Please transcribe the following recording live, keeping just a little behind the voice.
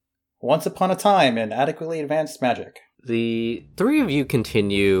Once upon a time in adequately advanced magic. The three of you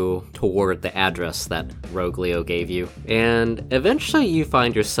continue toward the address that Roglio gave you, and eventually you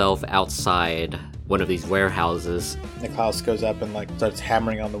find yourself outside one of these warehouses. Niklaus goes up and starts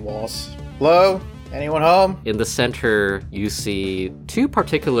hammering on the walls. Hello? Anyone home? In the center, you see two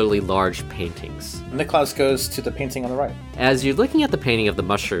particularly large paintings. Niklaus goes to the painting on the right. As you're looking at the painting of the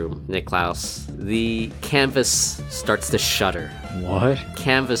mushroom, Niklaus, the canvas starts to shudder. What?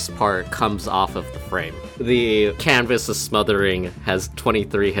 Canvas part comes off of the frame. The canvas is smothering, has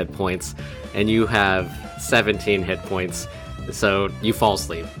 23 hit points, and you have 17 hit points, so you fall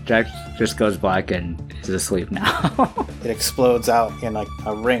asleep. Jack just goes black and is asleep now. It explodes out in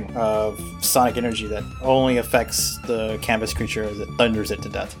a ring of sonic energy that only affects the canvas creature as it thunders it to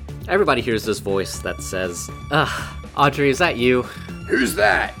death. Everybody hears this voice that says, Audrey, is that you? Who's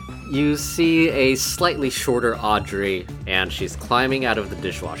that? You see a slightly shorter Audrey, and she's climbing out of the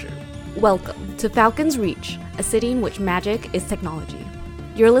dishwasher. Welcome to Falcon's Reach, a city in which magic is technology.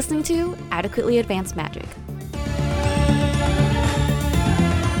 You're listening to Adequately Advanced Magic.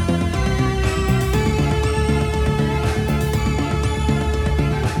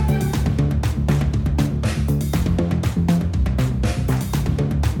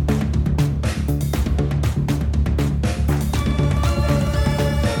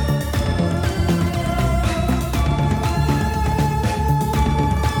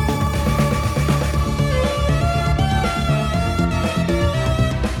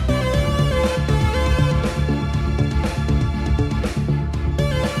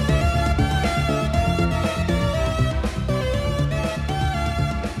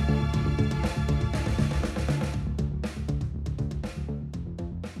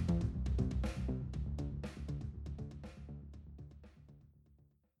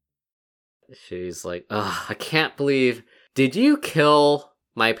 She's like, I can't believe... Did you kill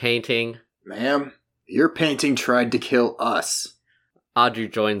my painting? Ma'am, your painting tried to kill us. Audrey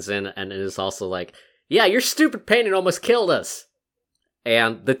joins in and is also like, yeah, your stupid painting almost killed us.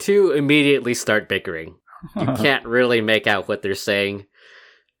 And the two immediately start bickering. You can't really make out what they're saying.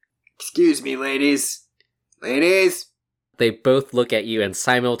 Excuse me, ladies. Ladies? They both look at you and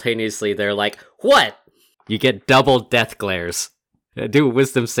simultaneously they're like, what? You get double death glares. Do a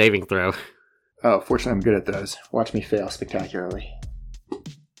wisdom saving throw. Oh, fortunately I'm good at those. Watch me fail spectacularly.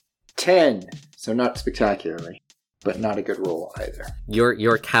 10. So not spectacularly, but not a good roll either.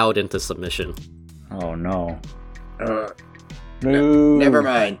 You're cowed into submission. Oh no. Never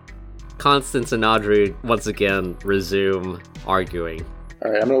mind. Constance and Audrey once again resume arguing.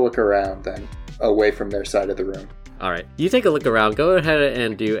 Alright, I'm gonna look around then, away from their side of the room. Alright, you take a look around. Go ahead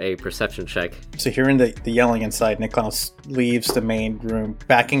and do a perception check. So hearing the yelling inside, Niklaus leaves the main room,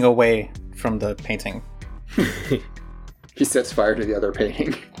 backing away from the painting. He sets fire to the other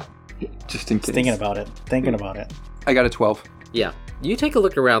painting. Just in case. Thinking about it. I got a 12. Yeah. You take a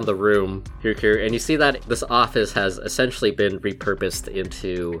look around the room, Kirkir, and you see that this office has essentially been repurposed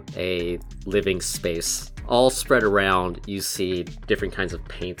into a living space. All spread around, you see different kinds of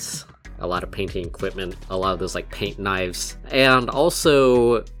paints, a lot of painting equipment, a lot of those paint knives, and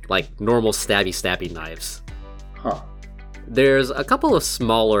also normal stabby knives. Huh. There's a couple of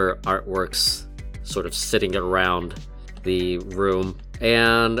smaller artworks sort of sitting around the room,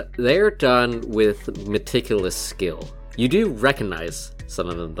 and they're done with meticulous skill. You do recognize some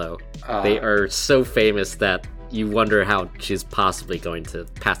of them, though. They are so famous that you wonder how she's possibly going to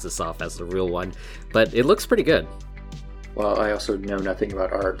pass this off as the real one, but it looks pretty good. Well, I also know nothing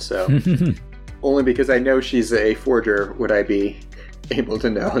about art, so only because I know she's a forger would I be able to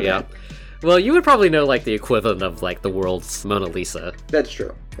know that. Well, you would probably know the equivalent of the world's Mona Lisa. That's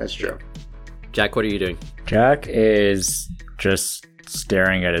true. Jack, what are you doing? Jack is just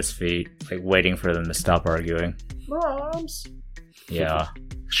staring at his feet, waiting for them to stop arguing. Moms! Yeah,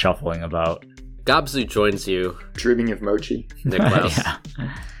 shuffling about. Gobzu joins you, Dreaming of mochi. Niklaus,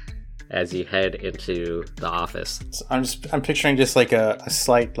 Yeah. as you head into the office. So I'm picturing just a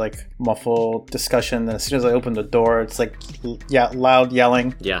slight muffled discussion. And as soon as I open the door, it's loud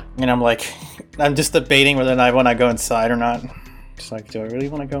yelling. Yeah. And I'm just debating whether or not I want to go inside or not. Just do I really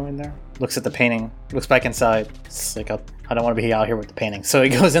want to go in there? Looks at the painting, looks back inside. It's I don't want to be out here with the painting. So he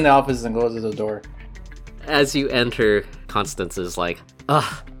goes in the office and closes the door. As you enter, Constance is like,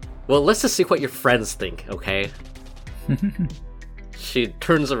 well, let's just see what your friends think, okay? She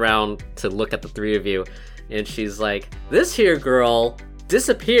turns around to look at the three of you, and she's like, this here girl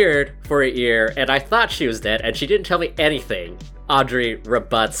disappeared for a year, and I thought she was dead, and she didn't tell me anything. Audrey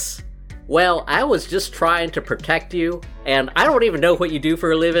rebuts, well, I was just trying to protect you, and I don't even know what you do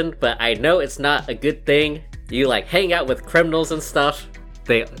for a living, but I know it's not a good thing. You hang out with criminals and stuff.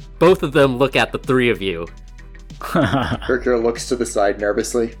 Both of them look at the three of you. Hercule looks to the side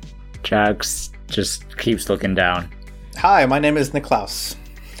nervously. Jax just keeps looking down. Hi, my name is Niklaus.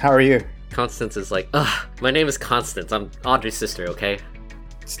 How are you? Constance is like, my name is Constance. I'm Audrey's sister, okay?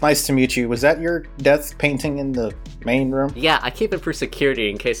 It's nice to meet you. Was that your death painting in the main room? Yeah, I keep it for security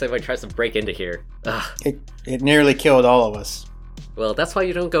in case anybody tries to break into here. It nearly killed all of us. Well, that's why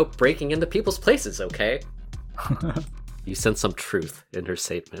you don't go breaking into people's places, okay? You sense some truth in her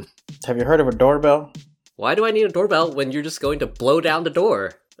statement. Have you heard of a doorbell? Why do I need a doorbell when you're just going to blow down the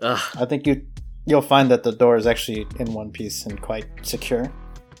door? I think you'll find that the door is actually in one piece and quite secure.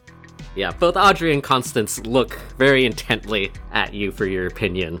 Yeah, both Audrey and Constance look very intently at you for your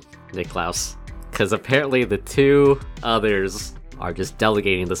opinion, Niklaus. Because apparently the two others are just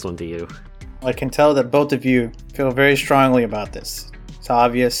delegating this one to you. I can tell that both of you feel very strongly about this. It's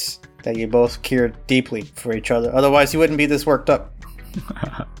obvious that you both care deeply for each other. Otherwise, you wouldn't be this worked up.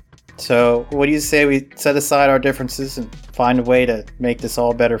 So, what do you say we set aside our differences and find a way to make this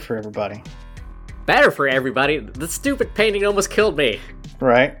all better for everybody? Better for everybody? The stupid painting almost killed me.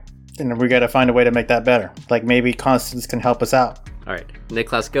 Right? And we gotta find a way to make that better. Like maybe Constance can help us out. Alright,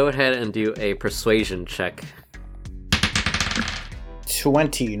 Niklaus, go ahead and do a persuasion check.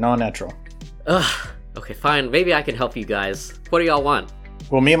 20, non-natural. Okay, fine. Maybe I can help you guys. What do y'all want?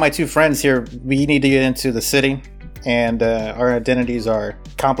 Well, me and my two friends here, we need to get into the city, and our identities are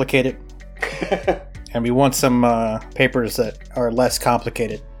complicated. And we want some papers that are less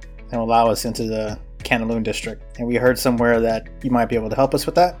complicated and will allow us into the Canaloon district. And we heard somewhere that you might be able to help us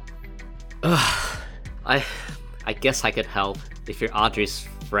with that. I guess I could help if you're Audrey's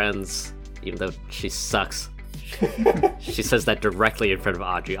friends, even though she sucks. She says that directly in front of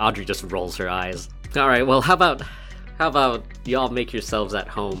Audrey. Audrey just rolls her eyes. All right, well, how about y'all make yourselves at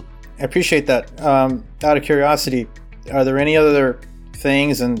home? I appreciate that. Out of curiosity, are there any other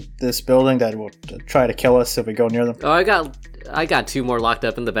things in this building that will try to kill us if we go near them? Oh, I got two more locked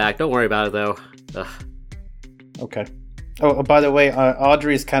up in the back. Don't worry about it, though. Ugh. Okay. Oh, by the way,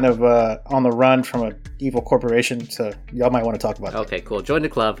 Audrey's kind of on the run from an evil corporation, so y'all might want to talk about that. Okay, cool. Join the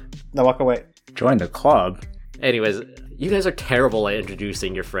club. Now walk away. Join the club? Anyways, you guys are terrible at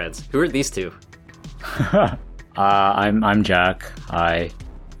introducing your friends. Who are these two? I'm Jack.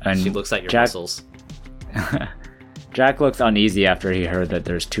 She looks at your Jack, muscles. Jack looks uneasy after he heard that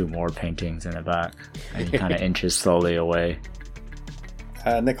there's two more paintings in the back, and he kind of inches slowly away.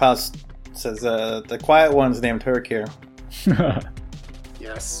 Niklaus says, the quiet one's named Hercule.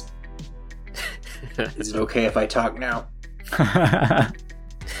 Yes. Is it okay if I talk now?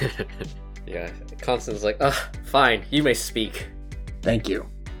 Yeah, Constance's like, fine, you may speak. Thank you.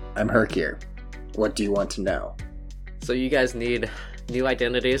 I'm Hercule. What do you want to know? So you guys need new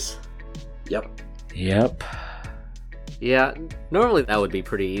identities? Yep. Yep. Yeah, normally that would be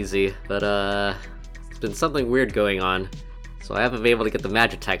pretty easy, but there's been something weird going on, so I haven't been able to get the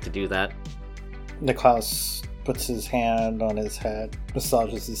Magitech to do that. Niklaus puts his hand on his head,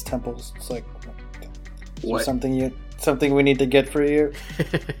 massages his temples. It's like, What? Something we need to get for you?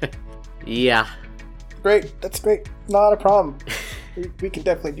 Yeah. Great, that's great. Not a problem. We can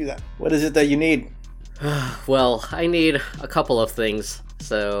definitely do that. What is it that you need? Well, I need a couple of things,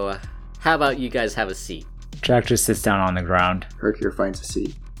 so how about you guys have a seat? Jack just sits down on the ground. Hercule finds a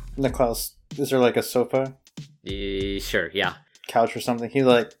seat. Niklaus, is there like a sofa, Sure, yeah. couch or something? He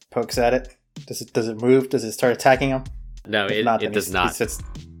like pokes at it. Does it move? Does it start attacking him? No, If it then does he not.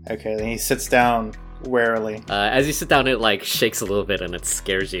 Okay, then he sits down warily. As you sit down, it like shakes a little bit and it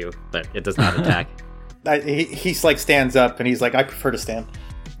scares you, but it does not attack. He's like stands up and he's like, I prefer to stand.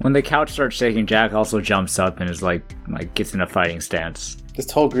 When the couch starts shaking, Jack also jumps up and is like gets in a fighting stance.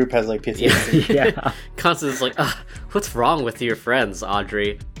 This whole group has like PTSD. Yeah. Constance is like, what's wrong with your friends,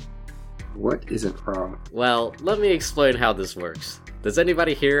 Audrey? What isn't wrong? Well, let me explain how this works. Does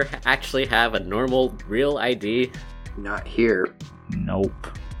anybody here actually have a normal, real ID? Not here. Nope.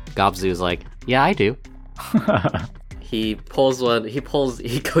 Gobzu's like, yeah, I do. He pulls one, he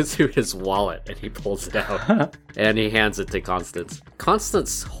goes through his wallet and he pulls it out and he hands it to Constance.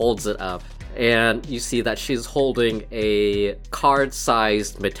 Constance holds it up and you see that she's holding a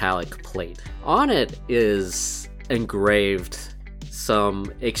card-sized metallic plate. On it is engraved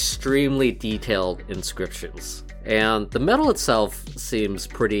some extremely detailed inscriptions. And the metal itself seems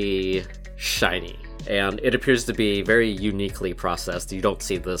pretty shiny. And it appears to be very uniquely processed. You don't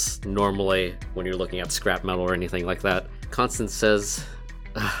see this normally when you're looking at scrap metal or anything like that. Constance says,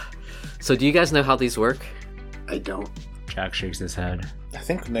 so do you guys know how these work? I don't. Jack shakes his head. I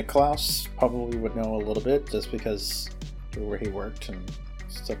think Niklaus probably would know a little bit just because of where he worked and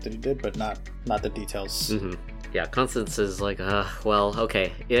stuff that he did, but not the details. Mm-hmm. Yeah, Constance is like, well,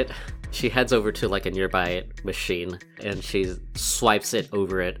 okay. She heads over to like a nearby machine and she swipes it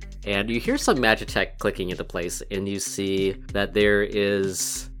over it. And you hear some Magitech clicking into place and you see that there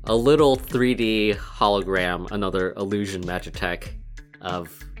is a little 3D hologram, another illusion Magitech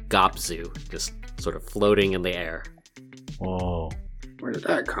of Gobzu, just sort of floating in the air. Whoa. Where did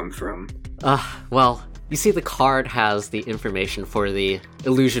that come from? Well, you see the card has the information for the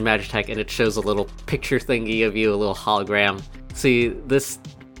illusion Magitech and it shows a little picture thingy of you, a little hologram. See,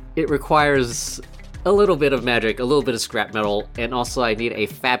 it requires a little bit of magic, a little bit of scrap metal, and also I need a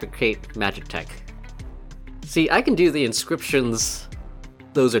fabricate Magitech. See, I can do the inscriptions.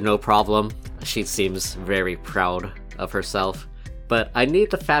 Those are no problem. She seems very proud of herself. But I need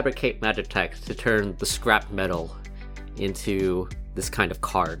to fabricate Magitech to turn the scrap metal into this kind of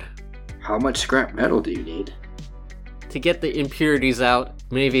card. How much scrap metal do you need? To get the impurities out,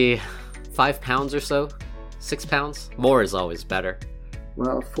 maybe 5 pounds or so? 6 pounds? More is always better.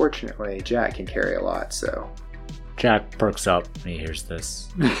 Well, fortunately, Jack can carry a lot, so... Jack perks up when he hears this.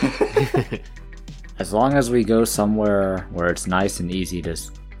 As long as we go somewhere where it's nice and easy to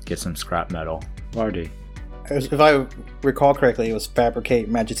get some scrap metal. Vardy. If I recall correctly, it was Fabricate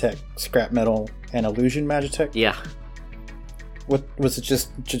Magitech, Scrap Metal, and Illusion Magitech? Yeah. What was it,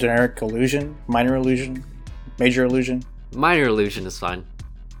 just generic illusion? Minor illusion? Major illusion? Minor illusion is fine.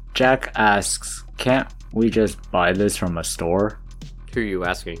 Jack asks, can't we just buy this from a store? Who are you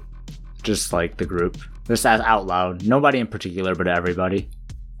asking? Just like the group. Just out loud. Nobody in particular, but everybody.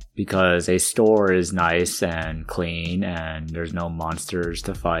 Because a store is nice and clean and there's no monsters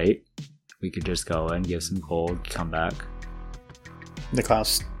to fight. We could just go and give some gold, come back.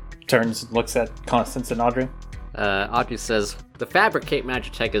 Niklaus turns and looks at Constance and Audrey. Audrey says, the Fabricate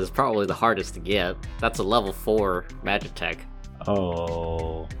Magitech is probably the hardest to get. That's a level 4 Magitech.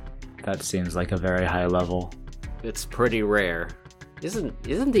 Oh, that seems like a very high level. It's pretty rare.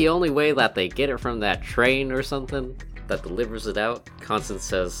 Isn't the only way that they get it from that train or something that delivers it out? Constance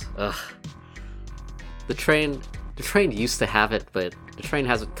says, ugh. The train used to have it, but the train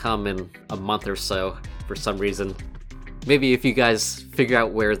hasn't come in a month or so for some reason. Maybe if you guys figure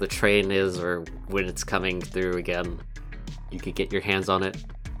out where the train is or when it's coming through again, you could get your hands on it.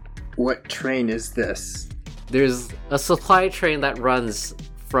 What train is this? There's a supply train that runs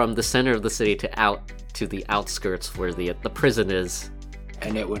from the center of the city to the outskirts where the prison is.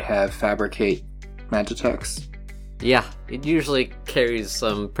 And it would have Fabricate Magitechs? Yeah, it usually carries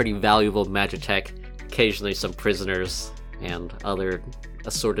some pretty valuable Magitech, occasionally some prisoners, and other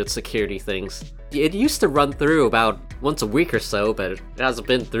assorted security things. It used to run through about once a week or so, but it hasn't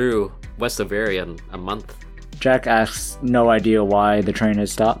been through West Averia in a month. Jack asks, no idea why the train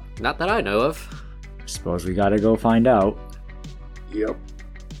has stopped. Not that I know of. Suppose we gotta go find out. Yep.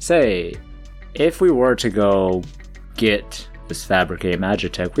 Say, if we were to go get this Fabricate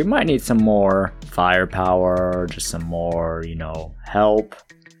Magitech, we might need some more firepower, just some more, help.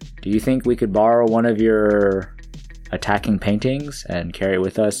 Do you think we could borrow one of your attacking paintings and carry it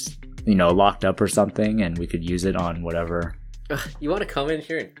with us, locked up or something, and we could use it on whatever? You want to come in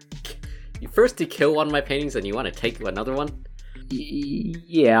here and you kill one of my paintings and you want to take another one?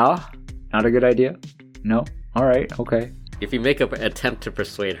 Yeah. Not a good idea? No? Alright, okay. If you make an attempt to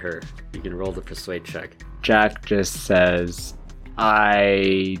persuade her, you can roll the persuade check. Jack just says,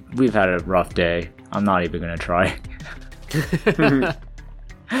 we've had a rough day. I'm not even gonna try.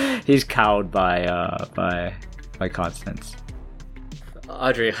 He's cowed by Constance.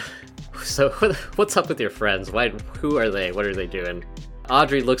 Audrey, so what's up with your friends? Who are they? What are they doing?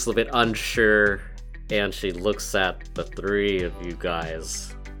 Audrey looks a bit unsure, and she looks at the three of you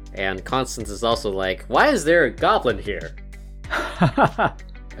guys. And Constance is also like, why is there a goblin here?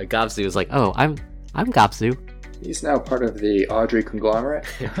 Gobzu is like, oh, I'm Gobzu. He's now part of the Audrey conglomerate.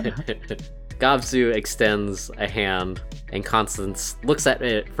 Gobzu extends a hand, and Constance looks at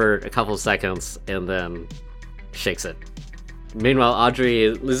it for a couple of seconds, and then shakes it. Meanwhile, Audrey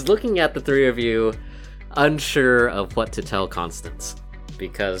is looking at the three of you, unsure of what to tell Constance,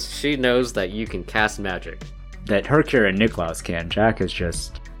 because she knows that you can cast magic. That Hercure and Niklaus can. Jack is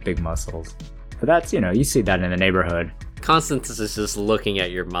just big muscles. But that's, you see that in the neighborhood. Constance is just looking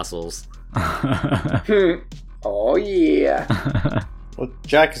at your muscles. Oh, yeah. Well,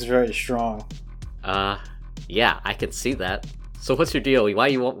 Jack is very strong. Yeah, I can see that. So what's your deal? Why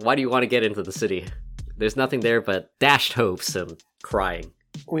do you want to get into the city? There's nothing there but dashed hopes and crying.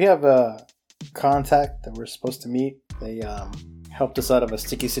 We have a contact that we're supposed to meet. They helped us out of a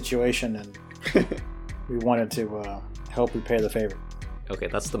sticky situation, and we wanted to help repay the favor. Okay,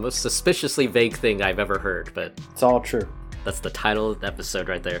 that's the most suspiciously vague thing I've ever heard, but It's all true. that's the title of the episode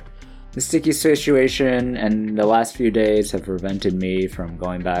right there. The sticky situation and the last few days have prevented me from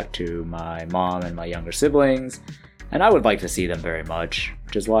going back to my mom and my younger siblings, and I would like to see them very much,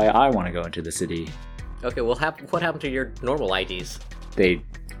 which is why I want to go into the city. Okay, well, what happened to your normal IDs?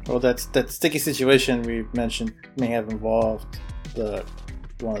 Well, that sticky situation we mentioned may have involved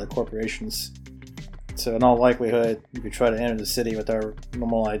one of the corporations. So in all likelihood, if we try to enter the city with our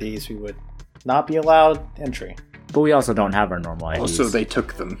normal IDs, we would not be allowed entry. But we also don't have our normal IDs. Also, they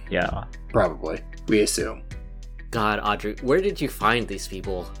took them. Yeah. Probably. We assume. God, Audrey, where did you find these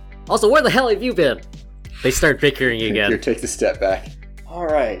people? Also, where the hell have you been? They start bickering Here, again. take the step back.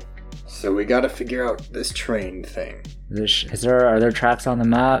 Alright. So we gotta figure out this train thing. Are there tracks on the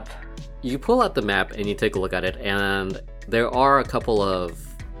map? You pull out the map and you take a look at it, and there are a couple of,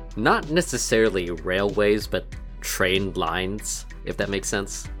 not necessarily railways, but train lines, if that makes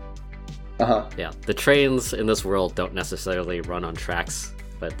sense. Uh-huh. Yeah, the trains in this world don't necessarily run on tracks,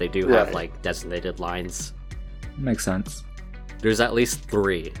 but they do have, Right. like, designated lines. Makes sense. There's at least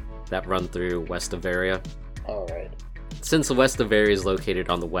 3 that run through west of Varia. Alright. Since the west of Varia is located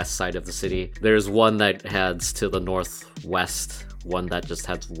on the west side of the city, there's one that heads to the northwest, one that just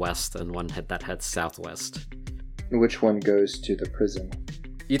heads west, and one that heads southwest. Which one goes to the prison?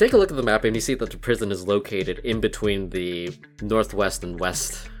 You take a look at the map and you see that the prison is located in between the northwest and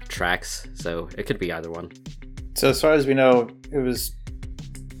west tracks, so it could be either one. So as far as we know, it was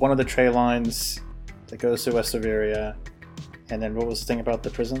one of the tray lines that goes to west of area. And then what was the thing about the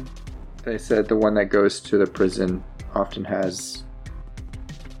prison? They said the one that goes to the prison often has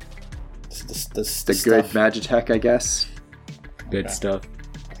the good Magitech, I guess. Good Okay. stuff.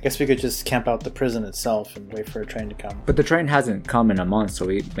 I guess we could just camp out the prison itself and wait for a train to come. But the train hasn't come in a month, so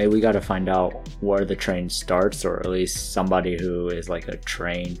maybe we gotta find out where the train starts, or at least somebody who is like a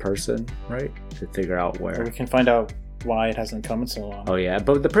train person, right? To figure out Or where. we can find out why it hasn't come in so long. Oh yeah,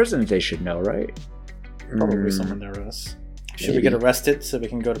 but the prison they should know, right? Probably someone near us. Should we Maybe. get arrested so we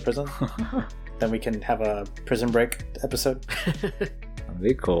can go to prison? Then we can have a prison break episode. That'd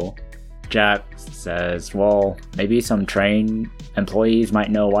be cool. Jack says, well, maybe some train employees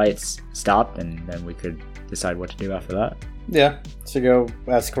might know why it's stopped, and then we could decide what to do after that. Yeah, so go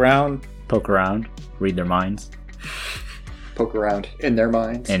ask around. Poke around, read their minds. Poke around in their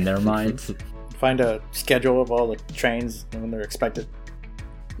minds. In their minds. Find a schedule of all the trains and when they're expected.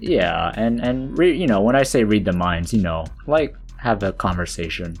 Yeah, and when I say read the minds, like have a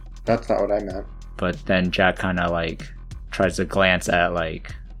conversation. That's not what I meant. But then Jack kind of like tries to glance at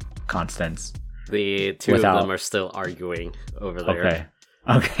like Constance. The two Without- of them are still arguing over there.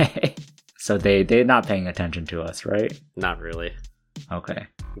 Okay. So they're not paying attention to us, right? Not really. Okay.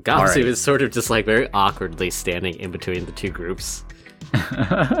 Gapsu Alright. is sort of just like very awkwardly standing in between the two groups.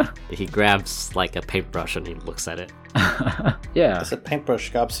 He grabs like a paintbrush and he looks at it. Yeah. It's a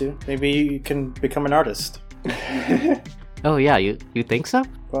paintbrush, Gapsu. Maybe you can become an artist. Oh yeah, you think so?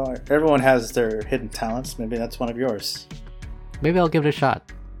 Well, everyone has their hidden talents. Maybe that's one of yours. Maybe I'll give it a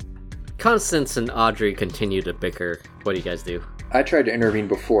shot. Constance and Audrey continue to bicker. What do you guys do? I tried to intervene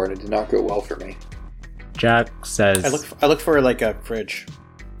before and it did not go well for me. Jack says, I look for like a fridge.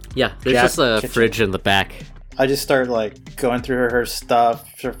 Yeah, there's Jack- just a kitchen. fridge in the back. I just start like going through her stuff,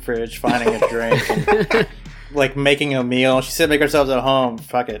 her fridge, finding a drink, and like making a meal. She said make herself at home.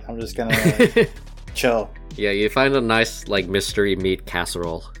 Fuck it, I'm just gonna chill. Yeah, you find a nice like mystery meat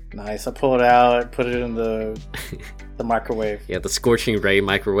casserole. Nice. I pull it out, put it in the microwave, Yeah, the scorching ray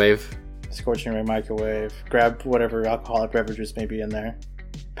microwave. scorching ray microwave. Grab whatever alcoholic beverages may be in there.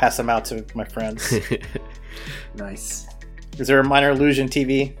 Pass them out to my friends. Nice. Is there a minor illusion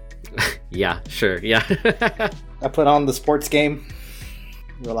TV? Yeah, sure, yeah. I put on the sports game.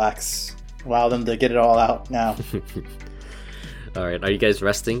 Relax. Allow them to get it all out now. Alright, are you guys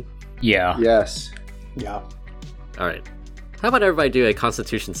resting? yeah. Yes. Yeah. Alright. How about everybody do a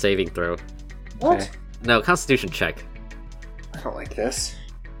constitution saving throw? What? No, constitution check. I don't like this.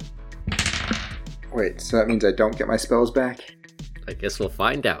 Wait, so that means I don't get my spells back? I guess we'll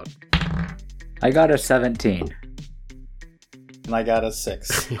find out. I got a 17. And I got a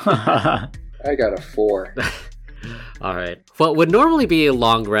 6. I got a 4. Alright. What would normally be a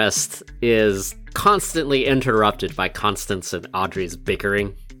long rest is constantly interrupted by Constance and Audrey's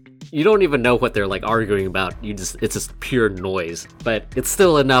bickering. You don't even know what they're like arguing about. It's just pure noise. But it's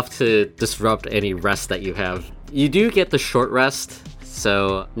still enough to disrupt any rest that you have. You do get the short rest.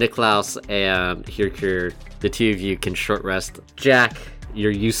 So Niklaus and Hirkir, the two of you can short rest. Jack,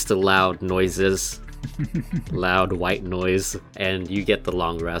 you're used to loud noises. Loud white noise. And you get the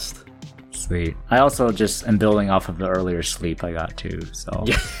long rest. Sweet. I also just am building off of the earlier sleep I got too, so.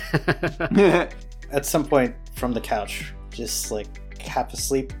 At some point from the couch, just like half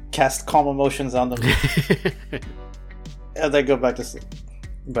asleep, cast calm emotions on them. And then go back to sleep.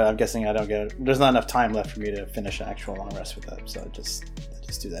 But I'm guessing I don't get it. There's not enough time left for me to finish an actual long rest with them, so I just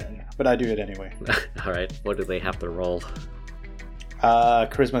do that anyway. But I do it anyway. Alright, what do they have to roll?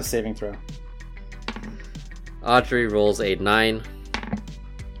 Charisma saving throw. Audrey rolls a 9.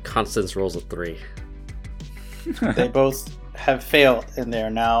 Constance rolls a 3. They both have failed, and they are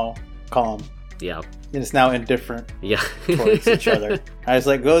now calm. Yeah. And it's now indifferent Yeah. towards each other. I was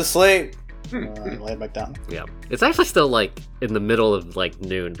like, go to sleep! Lay back down. Yeah. It's actually still like in the middle of like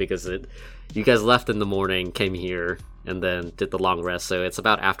noon because you guys left in the morning, came here, and then did the long rest, so it's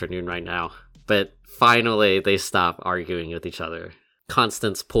about afternoon right now. But finally they stop arguing with each other.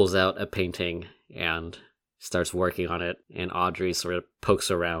 Constance pulls out a painting and starts working on it, and Audrey sort of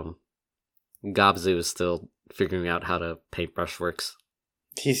pokes around. Gobzu is still figuring out how to paint brushworks.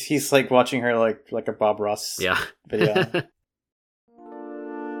 He's like watching her like a Bob Ross Yeah. video.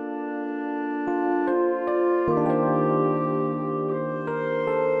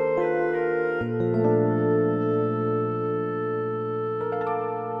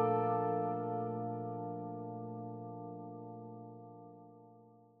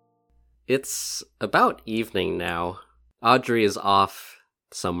 It's about evening now. Audrey is off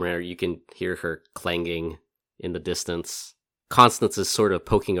somewhere. You can hear her clanging in the distance. Constance is sort of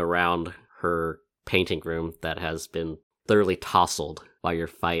poking around her painting room that has been thoroughly tousled by your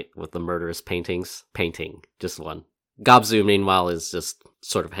fight with the murderous paintings. Painting, just one. Gobzu, meanwhile, is just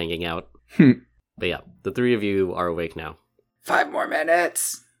sort of hanging out. But yeah, the three of you are awake now. 5 more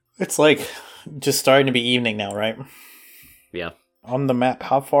minutes. It's like just starting to be evening now, right? Yeah. On the map,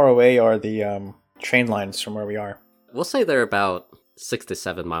 how far away are the train lines from where we are? We'll say they're about 6 to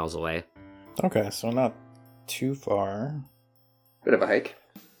 7 miles away. Okay, so not too far. Bit of a hike.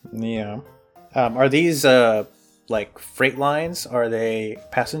 Yeah. Are these like freight lines? Are they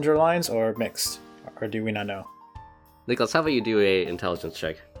passenger lines or mixed? Or do we not know? Nicholas, how about you do a intelligence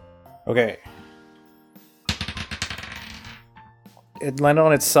check? Okay. It landed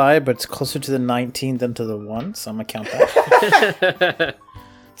on its side, but it's closer to the 19 than to the 1, so I'm gonna count that.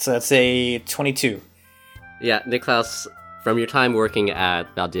 So that's a 22. Yeah, Niklaus, from your time working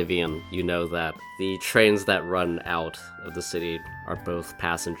at Valdivian, you know that the trains that run out of the city are both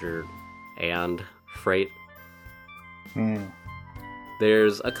passenger and freight.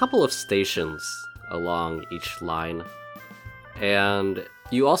 There's a couple of stations along each line, and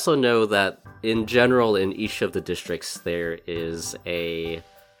you also know that in general in each of the districts there is a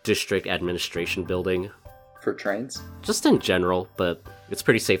district administration building. For trains? Just in general, but it's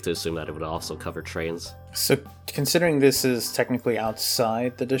pretty safe to assume that it would also cover trains. So, considering this is technically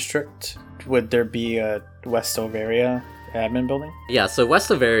outside the district, would there be a West Overia admin building? Yeah, so West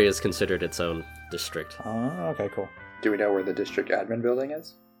Overia is considered its own district. Oh, okay, cool. Do we know where the district admin building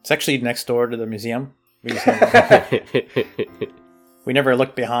is? It's actually next door to the museum. We never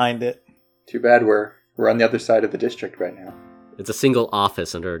looked behind it. Too bad we're on the other side of the district right now. It's a single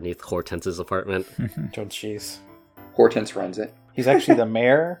office underneath Hortense's apartment. Oh, jeez. Hortense runs it. He's actually the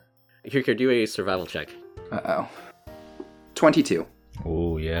mayor? Here, do a survival check. Uh-oh. 22.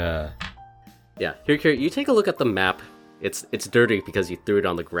 Oh, yeah. Yeah, here, you take a look at the map. It's dirty because you threw it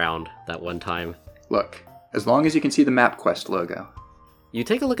on the ground that one time. Look, as long as you can see the MapQuest logo. You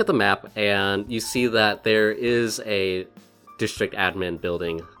take a look at the map, and you see that there is a district admin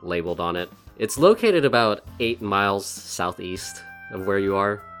building labeled on it. It's located about 8 miles southeast of where you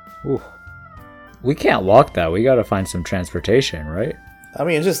are. Ooh. We can't walk that. We gotta find some transportation, right? I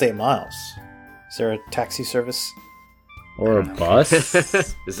mean, it's just 8 miles. Is there a taxi service? Or a bus?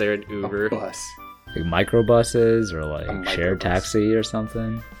 Is there an Uber? A bus. Like microbuses or like A shared microbus. taxi or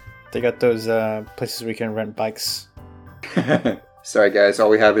something? They got those places where you can rent bikes. Sorry guys, all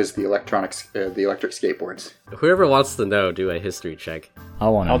we have is the electric skateboards. Whoever wants to know, do a history check. I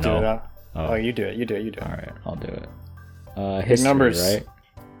wanna I'll know. do it. Oh. Oh, you do it. Alright, I'll do it. History, numbers. right?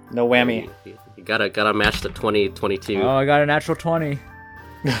 No whammy. You gotta match the 20, 22. Oh, I got a natural 20.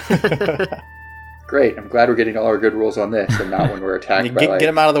 Great, I'm glad we're getting all our good rolls on this and not when we're attacked by Get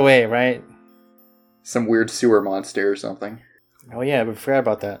him out of the way, right? some weird sewer monster or something. Oh yeah, we forgot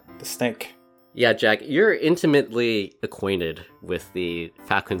about that. The snake. Yeah, Jack, you're intimately acquainted with the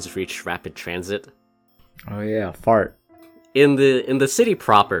Falcon's Reach Rapid Transit. Oh yeah, fart. In the city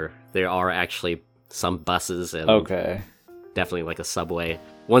proper, there are actually some buses and Okay. definitely like a subway.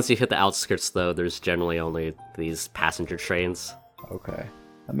 Once you hit the outskirts, though, there's generally only these passenger trains. Okay.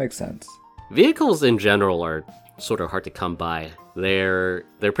 That makes sense. Vehicles in general are sort of hard to come by. They're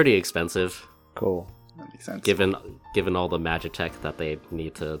pretty expensive, Cool. That makes sense. given all the magitech that they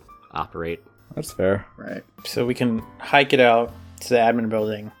need to operate. That's fair. Right. So we can hike it out to the admin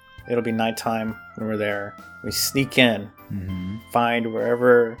building, It'll be nighttime when we're there. We sneak in, Mm-hmm. find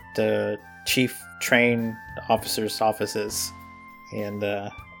wherever the chief train officer's office is, and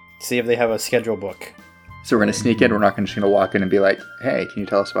see if they have a schedule book. So we're gonna sneak in. We're not just gonna walk in and be like, "Hey, can you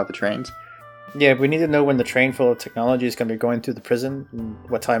tell us about the trains?" Yeah, we need to know when the train full of technology is going to be going through the prison and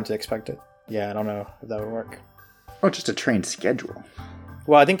what time to expect it. Yeah, I don't know if that would work. Oh, just a train schedule.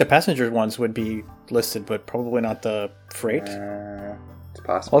 Well, I think the passenger ones would be listed, but probably not the freight. It's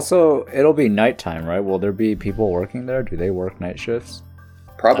possible. Also, it'll be nighttime, right? Will there be people working there? Do they work night shifts?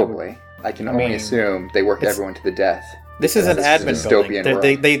 Probably. I can only mean, assume they worked it's- everyone to the death. This is an This is a admin dystopian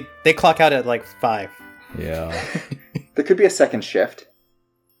building. world. They clock out at like 5. Yeah. There could be a second shift.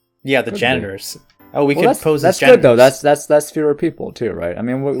 Yeah, the Could be. janitors. Oh, we Well, could that's, pose that's as good though. janitors. That's fewer people too, right? I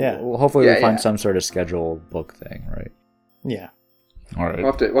mean, Yeah. hopefully Yeah, we'll find yeah. some sort of schedule book thing, right? Yeah. All right.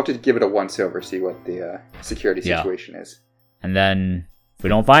 We'll have to give it a once over, see what the security Yeah. situation is. And then if we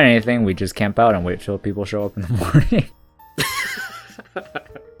don't find anything, we just camp out and wait till people show up in the morning.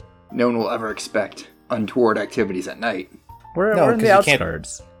 No one will ever expect untoward activities at night. We're No, in 'cause the you can't-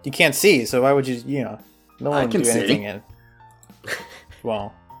 outskirts. You can't see, so why would you know, no one I would can do see. anything in.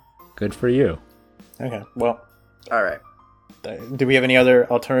 Well, Good for you. okay. Well, All right. do we have any other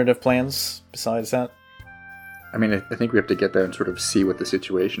alternative plans besides that? I mean, I think we have to get there and sort of see what the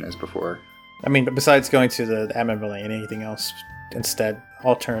situation is before. I mean, besides going to the admin building, anything else instead?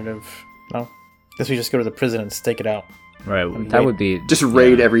 Alternative? No? Guess we just go to the prison and stake it out. Right. And That wait. would be Just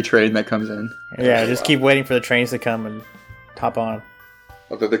raid every train that comes in. Yeah, just keep waiting for the trains to come and hop on.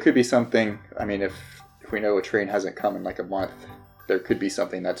 Although there could be something. I mean, if we know a train hasn't come in like a month, there could be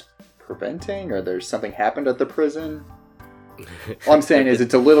something that's preventing, or there's something happened at the prison. All I'm saying is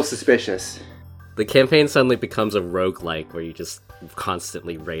it's a little suspicious. The campaign suddenly becomes a roguelike where you just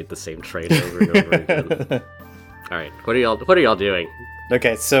constantly raid the same train over and over again. All right, what are y'all doing?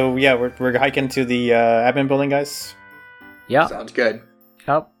 Okay, so yeah, we're hiking to the admin building, guys. Yeah. Sounds good.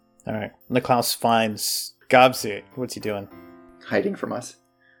 Yep. All right. Niklaus finds Gobsu. What's he doing? Hiding from us.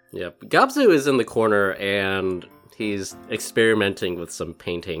 Yep, Gobzu is in the corner and he's experimenting with some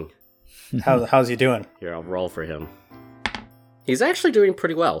painting. How's he doing? Here, I'll roll for him. He's actually doing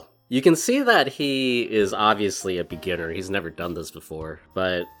pretty well. You can see that he is obviously a beginner. He's never done this before,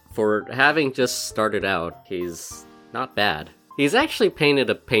 but for having just started out, he's not bad. He's actually painted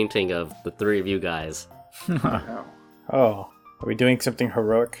a painting of the three of you guys. Oh. Oh, are we doing something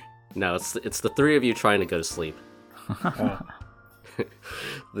heroic? No, it's the three of you trying to go to sleep. Oh.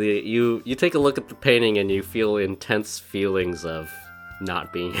 You take a look at the painting and you feel intense feelings of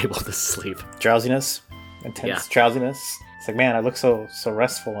not being able to sleep. Drowsiness? Intense Yeah. drowsiness? It's like, man, I look so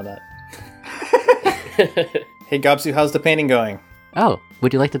restful in that. Hey, Gobsu, how's the painting going? Oh,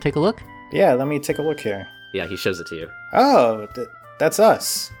 would you like to take a look? Yeah, let me take a look here. Yeah, he shows it to you. Oh, that's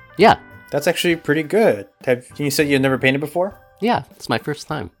us. Yeah, That's actually pretty good. You said you'd never painted before? yeah, it's my first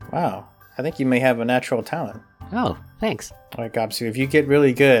time. Wow. I think you may have a natural talent. Oh, thanks. All right, Gobsu, if you get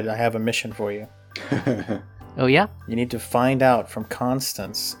really good, I have a mission for you. Oh, yeah? You need to find out from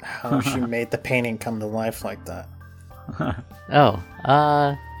Constance how she made the painting come to life like that. Oh,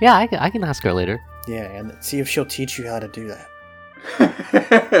 yeah, I can ask her later. Yeah, and see if she'll teach you how to do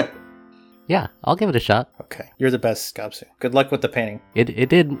that. Yeah, I'll give it a shot. Okay, you're the best, Gobsu. Good luck with the painting. It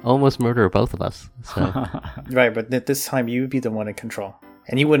did almost murder both of us, so... Right, but this time you would be the one in control.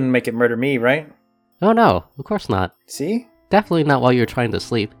 And you wouldn't make it murder me, right? Oh, no, of course not. See? Definitely not while you're trying to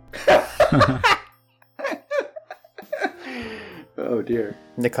sleep. Oh dear.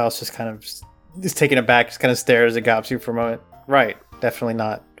 Niklaus just kind of is taken aback, just kind of stares at Gobsu for a moment. Right, definitely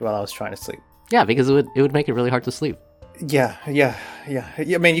not while I was trying to sleep. Yeah, because it would make it really hard to sleep. Yeah.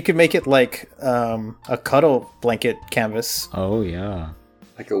 I mean, you could make it like a cuddle blanket canvas. Oh yeah.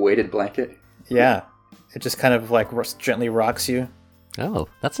 Like a weighted blanket. Yeah. It just kind of like gently rocks you. Oh,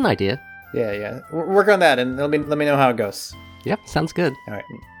 that's an idea. Yeah. Work on that and let me know how it goes. Yep, sounds good. All right.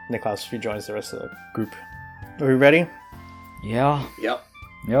 Niklaus rejoins the rest of the group. Are we ready? Yeah. Yep.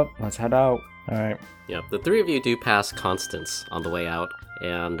 Yep. Let's head out. All right. Yep, the three of you do pass Constance on the way out,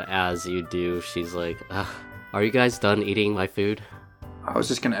 and as you do, she's like, are you guys done eating my food? I was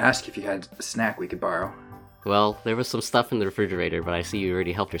just gonna ask if you had a snack we could borrow. Well, there was some stuff in the refrigerator, but I see you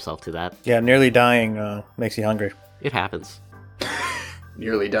already helped yourself to that. Yeah, nearly dying makes you hungry. It happens.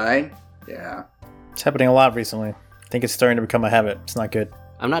 Nearly dying? Yeah. It's happening a lot recently. I think it's starting to become a habit. It's not good.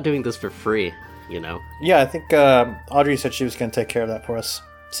 I'm not doing this for free, you know. Yeah, I think Audrey said she was going to take care of that for us,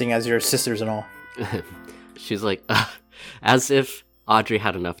 seeing as your sisters and all. She's like, as if Audrey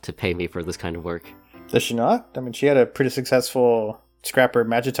had enough to pay me for this kind of work. Does she not? I mean, she had a pretty successful scrapper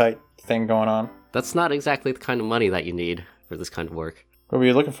magitite thing going on. That's not exactly the kind of money that you need for this kind of work. What were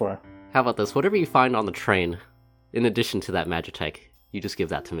you looking for? How about this? Whatever you find on the train, in addition to that Magitech, you just give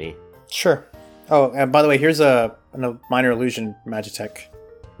that to me. Sure. Oh, and by the way, here's a minor illusion Magitech.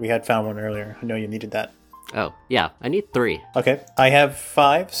 We had found one earlier. I know you needed that. Oh, yeah, I need 3. Okay, I have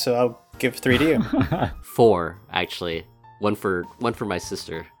 5, so I'll give 3 to you. 4, actually. One for my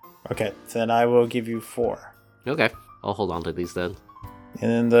sister. Okay, then I will give you 4. Okay, I'll hold on to these then.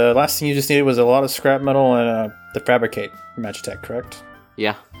 And then the last thing you just needed was a lot of scrap metal and the Fabricate Magitech, correct?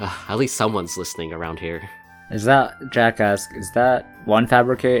 Yeah, at least someone's listening around here. Is that, Jack asked, is that 1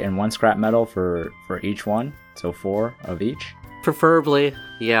 Fabricate and 1 scrap metal for each one? So 4 of each? Preferably,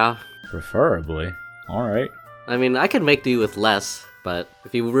 yeah. Preferably. Alright. I mean, I could make do with less, but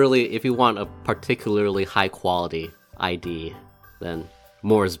if you want a particularly high quality ID, then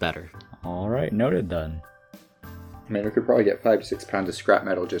more is better. Alright, noted then. I mean, we could probably get 5 to 6 pounds of scrap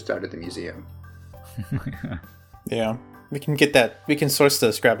metal just out of the museum. Yeah, we can get that. We can source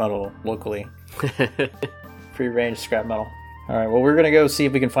the scrap metal locally. Free range scrap metal. Alright, well, we're gonna go see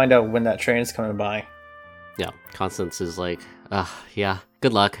if we can find out when that train is coming by. Yeah, Constance is like, yeah,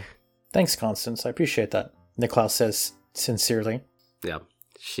 good luck. Thanks, Constance. I appreciate that. Niklaus says sincerely. Yeah,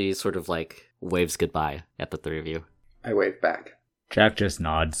 she sort of like waves goodbye at the 3 of you. I wave back. Jack just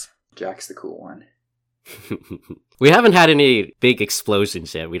nods. Jack's the cool one. We haven't had any big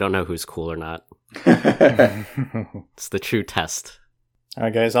explosions yet. We don't know who's cool or not. It's the true test.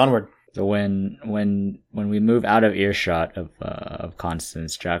 Alright, guys, onward. So when we move out of earshot of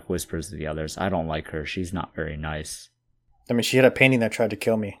Constance, Jack whispers to the others, "I don't like her. She's not very nice." I mean, she had a painting that tried to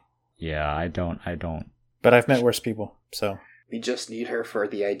kill me. Yeah, I don't. But I've met worse people, so. We just need her for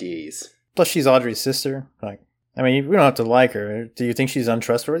the IDs. Plus, she's Audrey's sister. Like, I mean, we don't have to like her. Do you think she's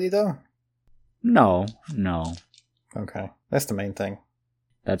untrustworthy, though? No. Okay, that's the main thing.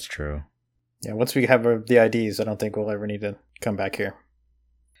 That's true. Yeah, once we have the IDs, I don't think we'll ever need to come back here.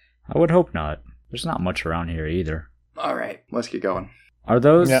 I would hope not. There's not much around here either. Alright, let's get going. Are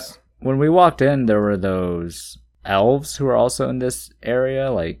those... Yeah. When we walked in, there were those elves who were also in this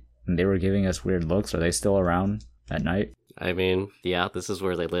area? Like, they were giving us weird looks. Are they still around at night? I mean, yeah, this is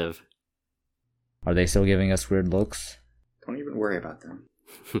where they live. Are they still giving us weird looks? Don't even worry about them.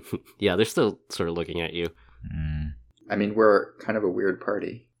 Yeah, they're still sort of looking at you. I mean, we're kind of a weird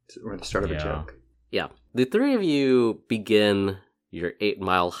party. We're the start of a Yeah. joke. Yeah, the 3 of you begin your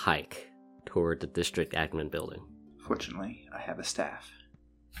 8-mile hike toward the district admin building. Fortunately, I have a staff.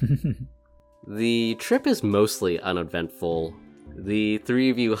 The trip is mostly uneventful. The 3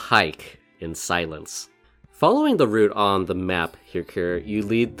 of you hike in silence. Following the route on the map, Hirkir, you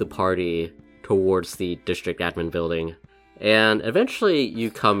lead the party towards the district admin building, and eventually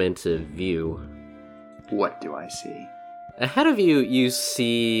you come into view. What do I see? Ahead of you, you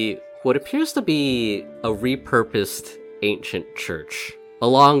see what appears to be a repurposed ancient church.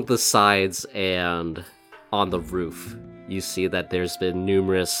 Along the sides and on the roof, you see that there's been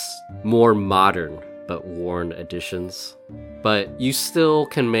numerous more modern but worn additions. But you still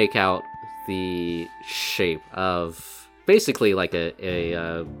can make out the shape of basically like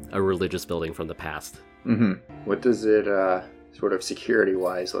a religious building from the past. Mm-hmm. What does it, sort of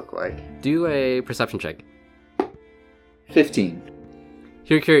security-wise look like? Do a perception check. 15.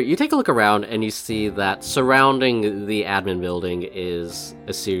 Here, you take a look around and you see that surrounding the admin building is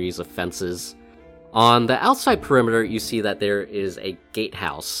a series of fences. On the outside perimeter, you see that there is a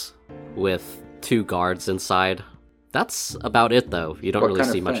gatehouse with 2 guards inside. That's about it, though. You don't What really kind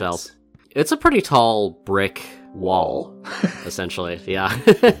of see much fence? else. It's a pretty tall brick wall, essentially. Yeah.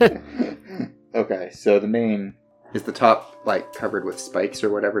 Okay, so the main... Is the top, like, covered with spikes or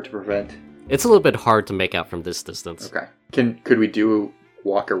whatever to prevent? It's a little bit hard to make out from this distance. Okay. Could we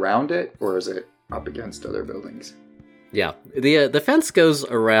walk around it, or is it up against other buildings? Yeah, the fence goes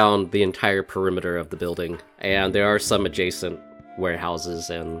around the entire perimeter of the building, and there are some adjacent warehouses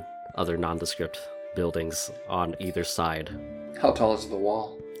and other nondescript buildings on either side. How tall is the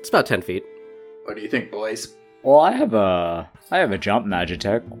wall? It's about 10 feet. What do you think, boys? Well, I have a jump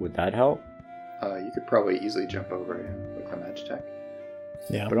Magitech. Would that help? You could probably easily jump over it with a Magitech.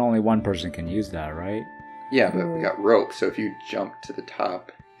 Yeah. But only one person can use that, right? Yeah, but we got rope, so if you jump to the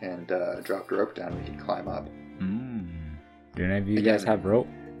top and dropped rope down, we could climb up. Do any of you Again. guys have rope?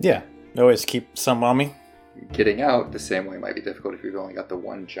 Yeah. Always keep some on me. Getting out the same way might be difficult if you've only got the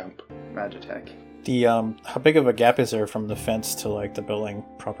one jump Magitech. The how big of a gap is there from the fence to like the building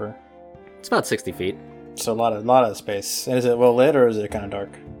proper? It's about 60 feet. So a lot of space. Is it well lit or is it kind of dark?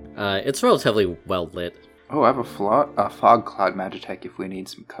 It's relatively well lit. Oh, I have a fog cloud Magitech if we need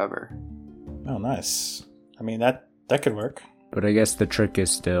some cover. Oh, nice. I mean that could work. But I guess the trick is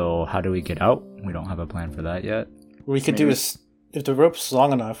still, how do we get out? We don't have a plan for that yet. What we could do is if the rope's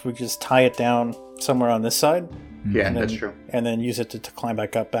long enough, we just tie it down somewhere on this side. Yeah, and then, that's true. And then use it to climb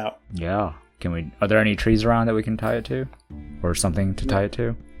back up out. Yeah. Are there any trees around that we can tie it to? Or something to tie it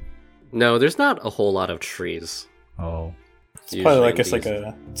to? No, there's not a whole lot of trees. Oh. It's probably like it's like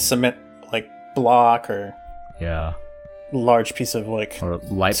a cement like block or yeah, large piece of like or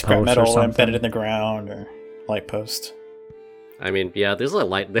light scrap post metal or something. embedded in the ground or light post. I mean, yeah, there's a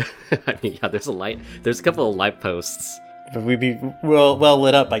light. I mean, yeah, there's a light. There's a couple of light posts. But we'd be well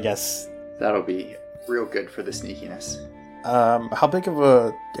lit up, I guess. That'll be real good for the sneakiness. How big of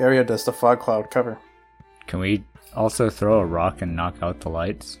a area does the fog cloud cover? Can we also throw a rock and knock out the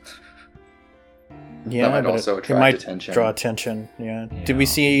lights? Yeah, might but also it attract might attention. draw attention. Yeah. Yeah. Did we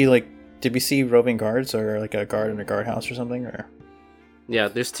see roving guards or like a guard in a guardhouse or something? Or Yeah,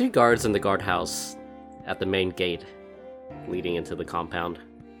 there's 2 guards in the guardhouse at the main gate leading into the compound.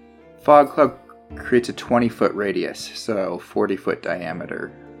 Fog cloud creates a 20-foot radius, so 40-foot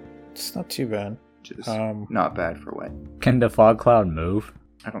diameter, it's not too bad. which is not bad for what? Can the fog cloud move?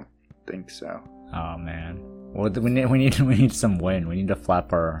 I don't think so. Oh man. Well, we need some wind. We need to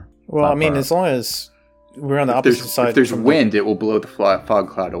flap our. Well, I flap mean, our- as long as we're on the If opposite side. if there's from wind, it will blow the fog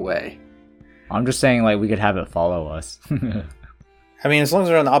cloud away. I'm just saying, like, we could have it follow us. I mean, as long as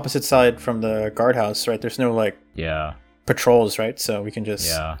we're on the opposite side from the guardhouse, right? There's no like yeah. patrols, right? So we can just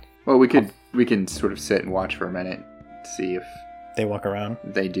Yeah. Well, we can sort of sit and watch for a minute, see if they walk around.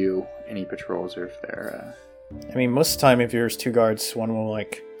 they do any patrols or if they're. I mean, most of the time, if there's 2 guards, one will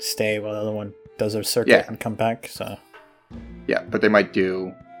like stay while the other one does a circuit Yeah. and come back. So Yeah, but they might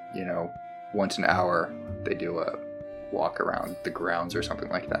do, once an hour, they do a walk around the grounds or something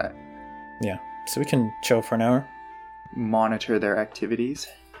like that. yeah, so we can chill for an hour, Monitor their activities.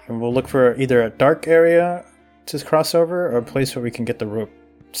 and we'll look for either a dark area to cross over or a place where we can get the rope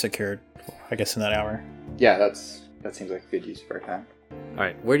secured. I guess in that hour. Yeah, that seems like a good use of our time. All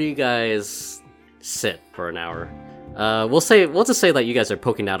right, where do you guys sit for an hour? We'll just say that you guys are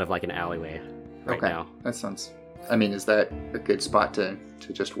poking out of like an alleyway right now. That sounds. I mean, is that a good spot to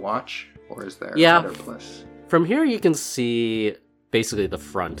just watch, or is there Yeah. a better place? From here, you can see basically the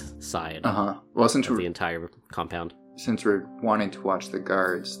front side Well, since of the we're entire compound. wanting to watch the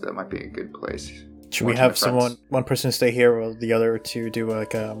guards, that might be a good place. Should we Watching have the fronts. one person stay here while the other 2 do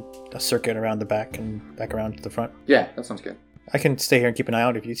like a circuit around the back and back around to the front? Yeah, that sounds good. I can stay here and keep an eye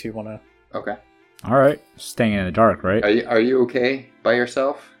out if you 2 want to. Okay. All right. Staying in the dark, right? Are you okay by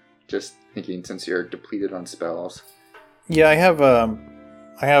yourself? Just thinking, since you're depleted on spells. Yeah, I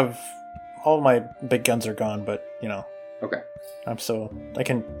have all my big guns are gone, but Okay. I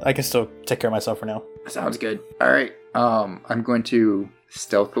can still take care of myself for now. Sounds good. All right. I'm going to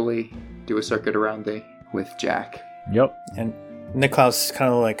stealthily do a circuit around with Jack. Yep. And Niklaus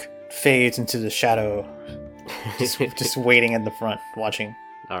kind of like fades into the shadow, just waiting in the front, watching.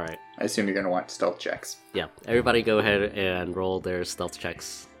 All right. I assume you're going to want stealth checks. Yeah, everybody go ahead and roll their stealth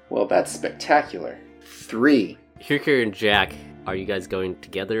checks. Well, that's spectacular. 3. Hirkir and Jack, are you guys going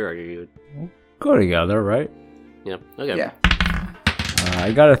together? Or are you? Go together, right? Yeah. Okay. Yeah.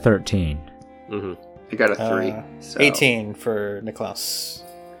 I got a 13. Mm-hmm. I got a 3. So 18 for Niklaus.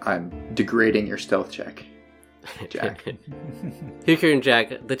 I'm degrading your stealth check, Jack. Hirkir and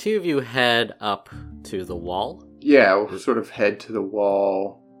Jack, the 2 of you head up to the wall. Yeah, we'll sort of head to the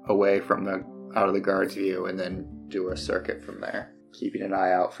wall away from out of the guard's view and then do a circuit from there, keeping an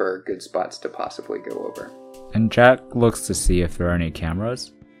eye out for good spots to possibly go over. And Jack looks to see if there are any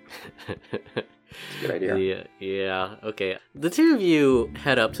cameras. Good idea. Yeah, okay. The 2 of you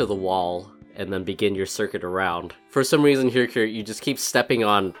head up to the wall and then begin your circuit around. For some reason, Hirkir, you just keep stepping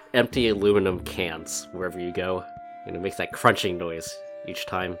on empty aluminum cans wherever you go. And it makes that crunching noise each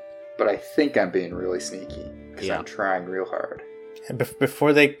time. But I think I'm being really sneaky because Yeah. I'm trying real hard. And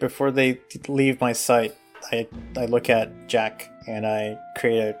before they leave my sight, I look at Jack and I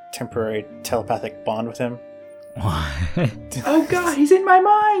create a temporary telepathic bond with him. What? Oh god, he's in my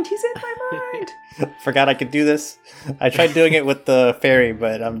mind! He's in my mind! Forgot I could do this. I tried doing it with the fairy,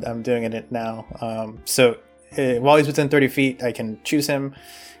 but I'm doing it now. While he's within 30 feet, I can choose him,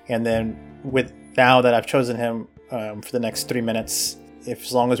 and then now that I've chosen him for the next 3 minutes,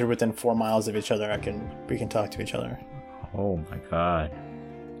 as long as we're within 4 miles of each other, we can talk to each other. Oh my god.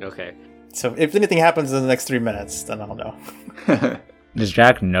 Okay. So if anything happens in the next 3 minutes, then I'll know. Does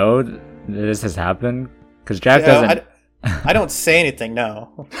Jack know that this has happened? Because Jack doesn't. I don't say anything.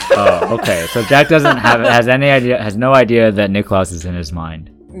 No. Oh, okay. So Jack has no idea that Niklaus is in his mind.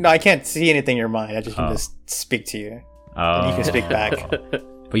 No, I can't see anything in your mind. I just can just speak to you. Oh. And you can speak back.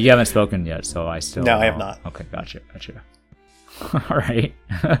 But you haven't spoken yet, so I still. No, I have not. Okay, gotcha. All right.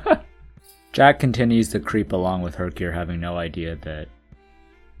 Jack continues to creep along with Hercure, having no idea that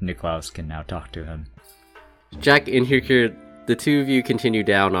Niklaus can now talk to him. Jack and Hercure, the two of you continue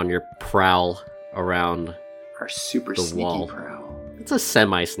down on your prowl around. Our super The sneaky wall. prowl. It's a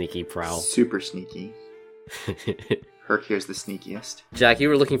semi-sneaky prowl. Super sneaky. Hercure's the sneakiest. Jack, you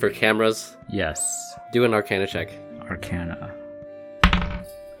were looking for cameras. Yes. Do an Arcana check. Arcana.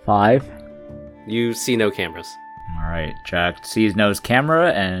 5. You see no cameras. Alright, Jack sees no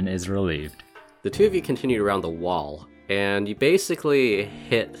camera and is relieved. The two of you continue around the wall, and you basically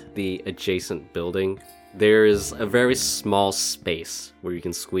hit the adjacent building. There's a very small space where you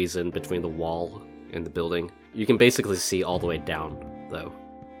can squeeze in between the wall and the building. You can basically see all the way down, though.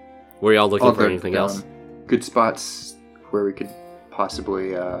 Were y'all looking for anything else? Good spots where we could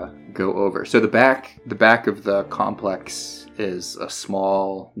possibly go over. So the back of the complex is a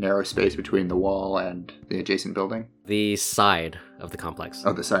small, narrow space between the wall and the adjacent building. The side of the complex.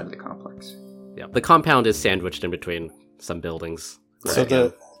 Oh, the side of the complex. Yeah, the compound is sandwiched in between some buildings. So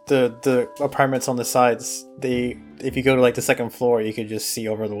the apartments on the sides, if you go to like the second floor, you could just see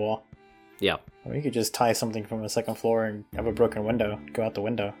over the wall. Yeah. Or you could just tie something from the second floor and have a broken window, go out the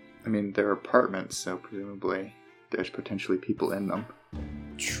window. I mean, they're apartments, so presumably there's potentially people in them.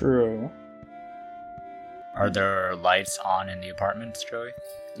 True. Are there lights on in the apartments, Joey?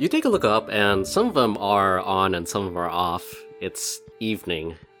 You take a look up, and some of them are on and some of them are off. It's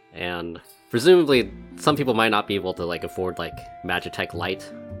evening, and presumably some people might not be able to like afford like Magitech light.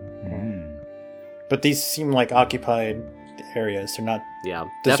 But these seem like occupied areas. They're not Yeah,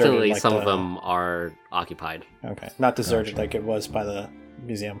 deserted definitely like some of the- them are occupied. okay. Not deserted like it was by the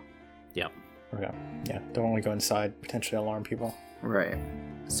museum. Yeah. Okay. Yeah. Don't want to go inside. Potentially alarm people. Right.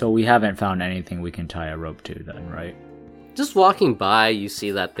 So we haven't found anything we can tie a rope to then, right? Just walking by, you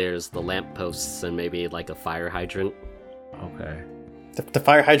see that there's the lampposts and maybe like a fire hydrant. Okay. The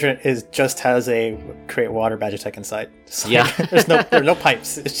fire hydrant just has a create water Magitech inside. It's like, Yeah. there are no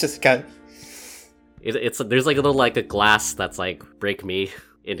pipes. It's just got. There's like a little like a glass that's like break me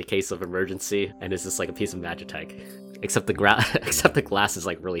in the case of emergency, and it's just like a piece of Magitech. Except the glass is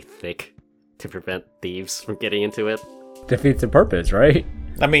like really thick to prevent thieves from getting into it. Defeats the purpose, right?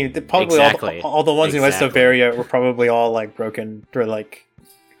 I mean, probably Exactly. all the ones in West Exactly. Bavaria were probably all like broken or like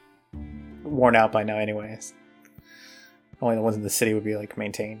worn out by now, anyways. Only the ones in the city would be like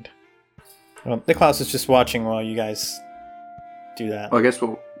maintained. Well, Niklaus is just watching while you guys do that. Well, I guess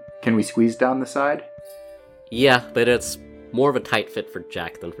can we squeeze down the side? Yeah, but it's more of a tight fit for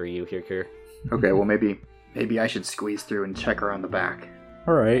Jack than for you, Hirkir. Okay, well maybe I should squeeze through and check around the back.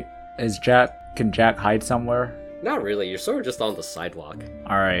 Alright. Can Jack hide somewhere? Not really, you're sort of just on the sidewalk.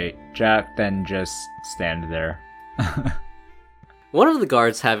 Alright, Jack then just stand there. One of the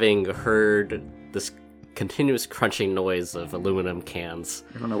guards, having heard this continuous crunching noise of aluminum cans,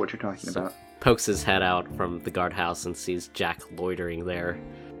 I don't know what you're talking about. pokes his head out from the guardhouse and sees Jack loitering there,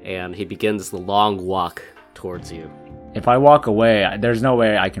 and he begins the long walk towards you. If I walk away, there's no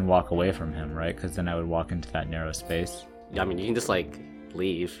way I can walk away from him, right? Because then I would walk into that narrow space. I mean, you can just, like,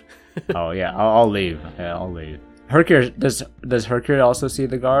 leave. Oh yeah, I'll leave. Yeah, I'll leave. Hercure, does Hercure also see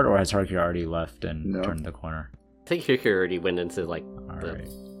the guard, or has Hercure already left and No. turned the corner? I think Hirkir already went into, like, Alright.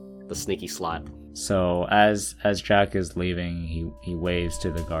 the sneaky slot. So as Jack is leaving, he waves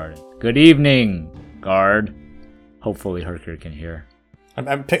to the guard. Good evening, guard. Hopefully Hercure can hear.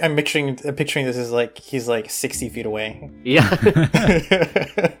 I'm picturing this as like he's like 60 feet away. Yeah.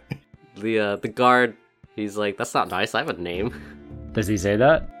 The guard, he's like, that's not nice, I have a name. Does he say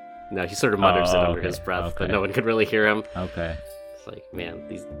that? No, he sort of mutters it under okay, his breath, but okay. no one could really hear him. Okay. It's like, man,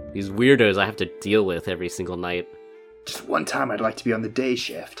 these weirdos I have to deal with every single night. Just one time I'd like to be on the day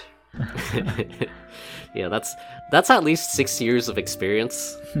shift. Yeah, that's at least 6 years of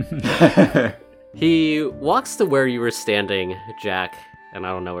experience. He walks to where you were standing, Jack, and I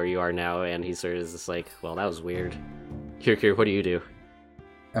don't know where you are now, and he sort of is just like, well, that was weird. Kirkir, what do you do?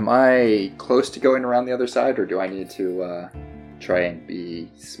 Am I close to going around the other side, or do I need to try and be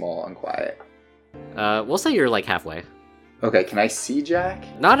small and quiet? We'll say you're like halfway. Okay, can I see Jack?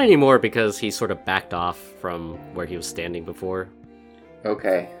 Not anymore because he sort of backed off from where he was standing before.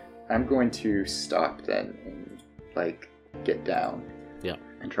 Okay, I'm going to stop then and, like, get down. Yeah.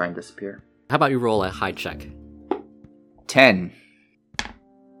 And try and disappear. How about you roll a hide check? 10.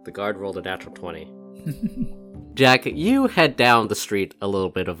 The guard rolled a natural 20. Jack, you head down the street a little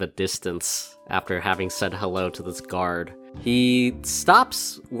bit of a distance after having said hello to this guard. He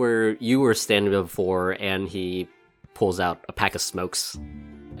stops where you were standing before and he pulls out a pack of smokes.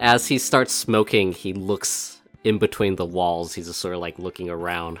 As he starts smoking, he looks in between the walls. He's just sort of like looking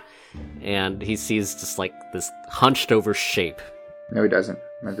around and he sees just like this hunched over shape. No, he doesn't.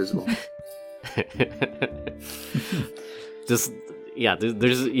 I'm invisible. Just yeah,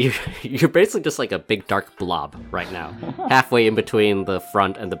 you're basically just like a big dark blob right now, halfway in between the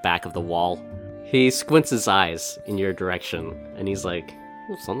front and the back of the wall. He squints his eyes in your direction, and he's like,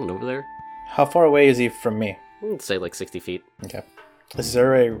 "Oh, something over there." How far away is he from me? I'd say like 60 feet. Okay. Is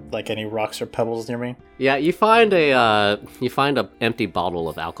there any rocks or pebbles near me? Yeah, you find a empty bottle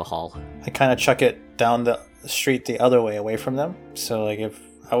of alcohol. I kind of chuck it down the street the other way, away from them. So like if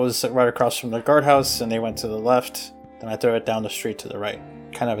I was right across from the guardhouse and they went to the left, then I throw it down the street to the right,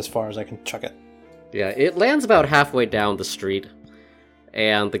 kind of as far as I can chuck it. Yeah, it lands about halfway down the street,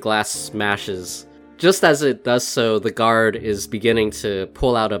 and the glass smashes. Just as it does so, the guard is beginning to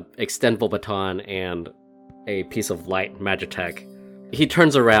pull out an extendable baton and a piece of light magitech. He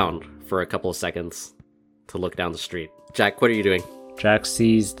turns around for a couple of seconds to look down the street. Jack, what are you doing? Jack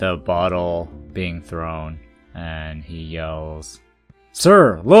sees the bottle being thrown, and he yells,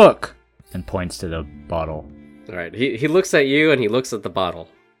 "Sir, look!" and points to the bottle. Alright, he looks at you and he looks at the bottle.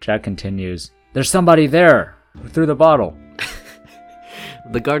 Jack continues, "There's somebody there who threw the bottle."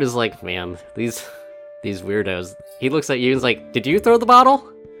 The guard is like, man, these weirdos. He looks at you and is like, did you throw the bottle?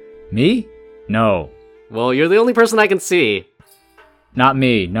 Me? No. Well, you're the only person I can see. Not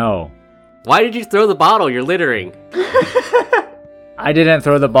me, no. Why did you throw the bottle? You're littering. I didn't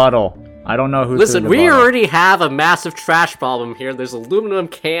throw the bottle. I don't know who Listen, threw the we bottle. already have a massive trash problem here. There's aluminum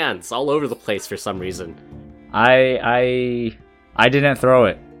cans all over the place for some reason. I didn't throw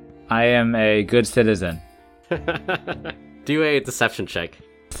it. I am a good citizen. Do a deception check.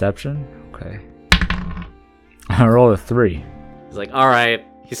 Deception? Okay. I rolled a 3. He's like, alright.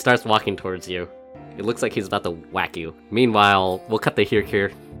 He starts walking towards you. It looks like he's about to whack you. Meanwhile, we'll cut the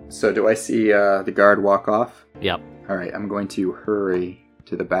here. So do I see the guard walk off? Yep. All right, I'm going to hurry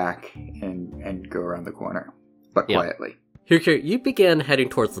to the back and go around the corner, but Yeah. quietly. Here, you begin heading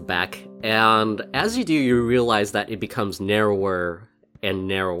towards the back, and as you do, you realize that it becomes narrower and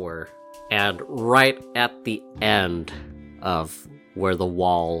narrower. And right at the end of where the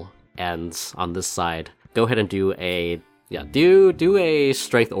wall ends on this side, go ahead and do a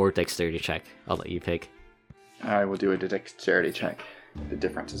strength or dexterity check. I'll let you pick. I will do a dexterity check. The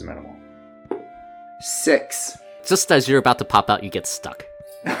difference is minimal. 6. Just as you're about to pop out, you get stuck.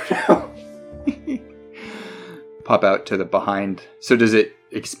 Oh no. Pop out to the behind. So does it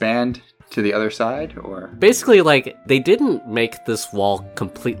expand to the other side, or? Basically, like, they didn't make this wall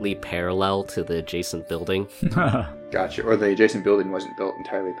completely parallel to the adjacent building. Gotcha. Or the adjacent building wasn't built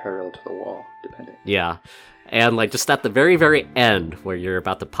entirely parallel to the wall, depending. Yeah. And, like, just at the very, very end, where you're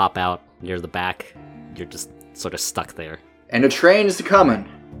about to pop out near the back, you're just sort of stuck there. And a train is coming.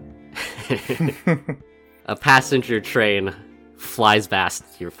 A passenger train flies past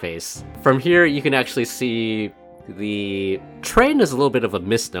your face. From here, you can actually see the train is a little bit of a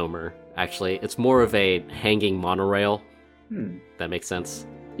misnomer, actually. It's more of a hanging monorail. That makes sense?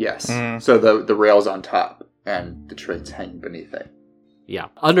 Yes. So the rail's on top, and the train's hanging beneath it. Yeah.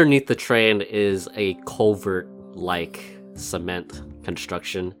 Underneath the train is a culvert-like cement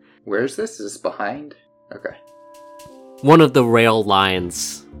construction. Where is this? Is this behind? Okay. One of the rail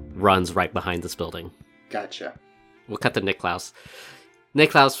lines runs right behind this building. Gotcha. We'll cut to Niklaus.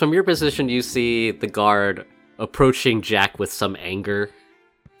 Niklaus, from your position, you see the guard approaching Jack with some anger.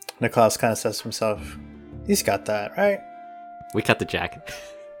 Niklaus kind of says to himself, he's got that, right? We cut to Jack.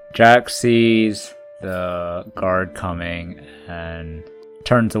 Jack sees the guard coming and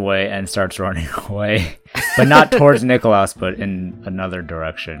turns away and starts running away. But not towards Nicholas, but in another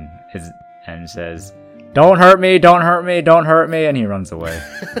direction. And says, "Don't hurt me, don't hurt me, don't hurt me," and he runs away.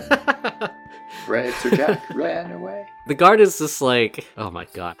 Right, so Jack ran away. The guard is just like, oh my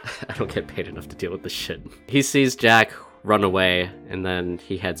god, I don't get paid enough to deal with this shit. He sees Jack run away, and then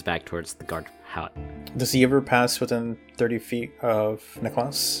he heads back towards the guard hut. Does he ever pass within 30 feet of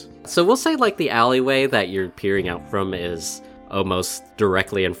Nicholas? So we'll say like the alleyway that you're peering out from is almost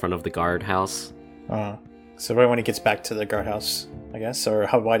directly in front of the guardhouse. So right when he gets back to the guardhouse, I guess? Or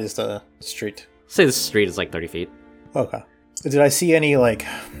how wide is the street? Say the street is like 30 feet. Okay. Did I see any, like,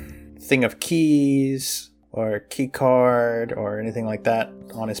 thing of keys or key card or anything like that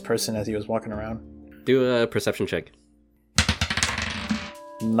on his person as he was walking around? Do a perception check.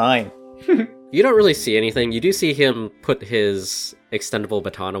 9. You don't really see anything. You do see him put his extendable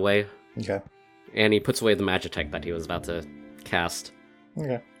baton away, Okay. and he puts away the magitech that he was about to cast.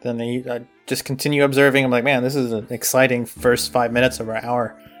 Okay. Then I just continue observing. I'm like, man, this is an exciting first 5 minutes of our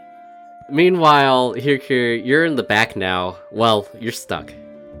hour. Meanwhile, Hirkir, you're in the back now. Well, you're stuck.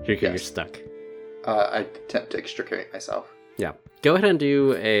 Hirkir, You're stuck. I attempt to extricate myself. Yeah. Go ahead and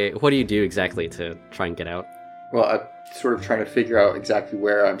do a... What do you do exactly to try and get out? Well, I'm sort of trying to figure out exactly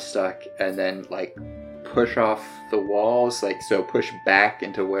where I'm stuck, and then like push off the walls, like so push back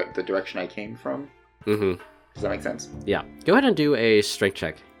into the direction I came from. Mm-hmm. Does that make sense? Yeah. Go ahead and do a strength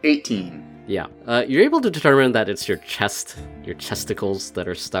check. 18. Yeah. You're able to determine that it's your chest, your chesticles that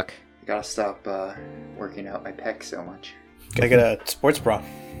are stuck. I gotta stop working out my pecs so much. Gotta get a sports bra.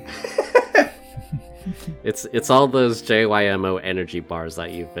 It's all those JYMO energy bars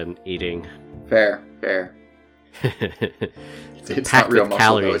that you've been eating. Fair. It's It's packed not real with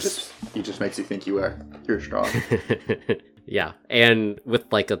muscle, calories. though. It just makes you think you're strong. Yeah, and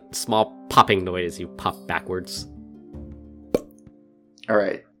with like a small popping noise, you pop backwards. All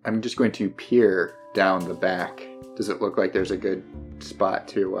right, I'm just going to peer down the back. Does it look like there's a good spot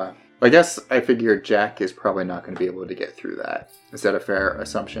to... I guess I figure Jack is probably not going to be able to get through that. Is that a fair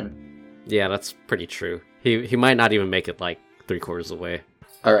assumption? Yeah, that's pretty true. He might not even make it like 3/4 away.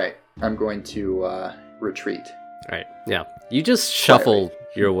 All right, I'm going to retreat. All right, yeah. You just shuffle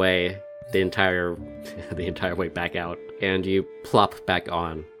your way the entire way back out, and you plop back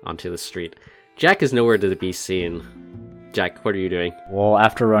onto the street. Jack is nowhere to be seen. Jack, what are you doing? Well,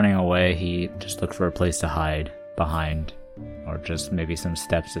 after running away, he just looked for a place to hide behind, or just maybe some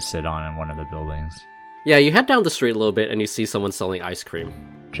steps to sit on in one of the buildings. Yeah, you head down the street a little bit, and you see someone selling ice cream.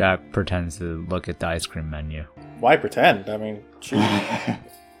 Jack pretends to look at the ice cream menu. Why pretend? I mean, shoot,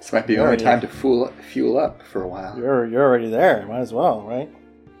 This might be the only time to fuel up for a while. you're already there. Might as well, right?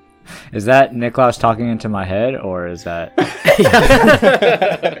 Is that Niklaus talking into my head, or is that...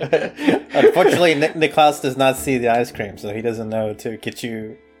 Unfortunately, Niklaus does not see the ice cream, so he doesn't know to get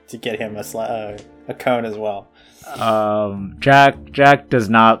him a cone as well. Jack does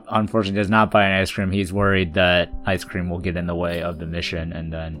not buy an ice cream. He's worried that ice cream will get in the way of the mission,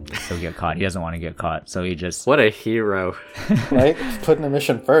 and then he'll get caught. He doesn't want to get caught, so he just... What a hero. Right? Putting the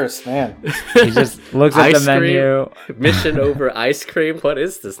mission first, man. He just looks at the Ice cream? menu. Mission over ice cream? What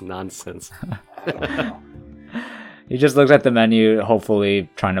is this nonsense? I don't know. He just looks at the menu, hopefully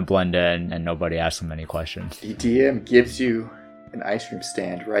trying to blend in, and nobody asks him any questions. The DM gives you an ice cream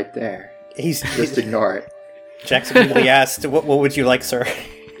stand right there. Just ignore it. Jackson immediately asked, "What would you like, sir?"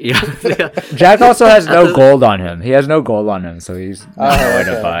 Yeah. Jack also has no gold on him. He has no gold on him, so he's not going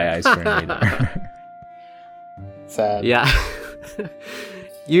to okay. buy ice cream either. Sad. Yeah.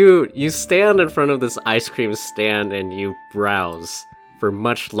 You stand in front of this ice cream stand and you browse for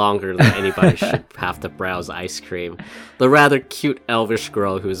much longer than anybody should have to browse ice cream. The rather cute elvish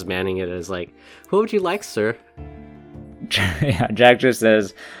girl who's manning it is like, "What would you like, sir?" Yeah, Jack just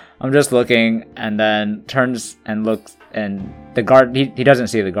says, "I'm just looking," and then turns and looks, and the guard, he doesn't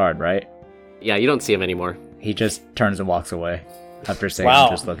see the guard, right? Yeah, you don't see him anymore. He just turns and walks away after saying, Wow.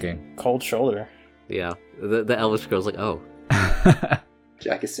 "I'm just looking." Cold shoulder. Yeah. The elvish girl's like, "Oh."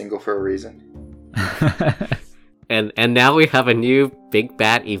 Jack is single for a reason. And now we have a new big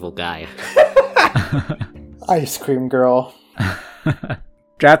bad evil guy. Ice cream girl.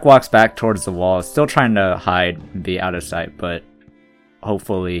 Jack walks back towards the wall, still trying to hide and be out of sight, but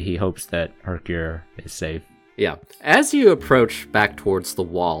hopefully he hopes that Hercure is safe. Yeah. As you approach back towards the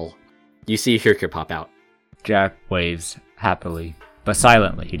wall, you see Hercure pop out. Jack waves happily, but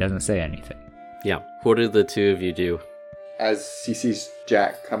silently. He doesn't say anything. Yeah. What do the two of you do? As he sees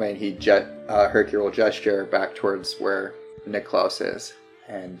Jack come in, Hercule will gesture back towards where Niklaus is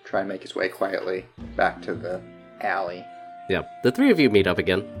and try and make his way quietly back to the alley. Yeah. The three of you meet up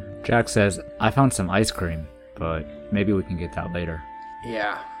again. Jack says, "I found some ice cream, but maybe we can get that later."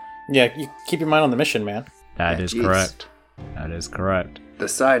 Yeah. Yeah, you keep your mind on the mission, man. That Yeah, is geez. correct. That is correct. The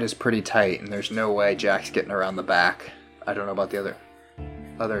side is pretty tight, and there's no way Jack's getting around the back. I don't know about the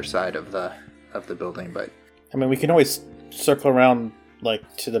other side of the building, but I mean, we can always circle around, like,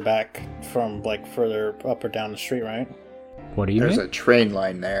 to the back from, like, further up or down the street, right? What do you there's mean? a train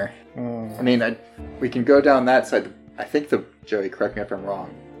line there. I mean, we can go down that side. I think Joey, correct me if I'm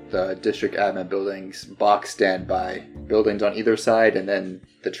wrong, the district admin buildings box stand by buildings on either side, and then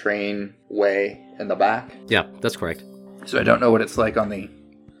the train way in the back. Yeah, that's correct. So I don't know what it's like on the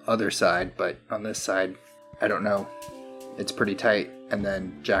other side, but on this side, I don't know. It's pretty tight, and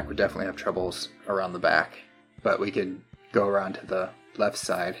then Jack would definitely have troubles around the back. But we could go around to the left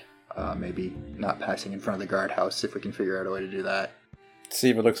side, maybe not passing in front of the guardhouse if we can figure out a way to do that. See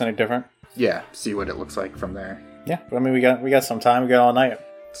if it looks any different. Yeah, see what it looks like from there. Yeah, but I mean, we got some time. We got all night.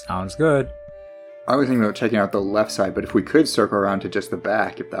 Sounds good. I was thinking about checking out the left side, but if we could circle around to just the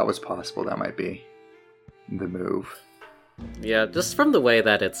back, if that was possible, that might be the move. Yeah, just from the way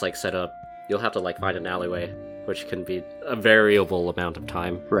that it's like set up, you'll have to like find an alleyway, which can be a variable amount of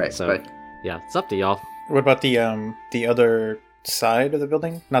time. Right, So but yeah, it's up to y'all. What about the other side of the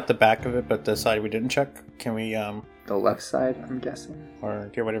building, not the back of it, but the side we didn't check. Can we The left side, I'm guessing. or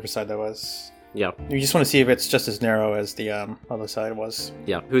get whatever side that was? Yeah, You just want to see if it's just as narrow as the other side was.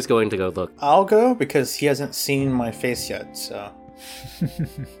 yeah. Who's going to go look? I'll go because he hasn't seen my face yet. So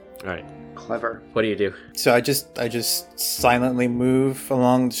All right. Clever. What do you do? I just silently move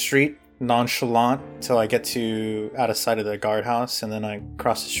along the street, nonchalant, till I get to out of sight of the guardhouse, and then I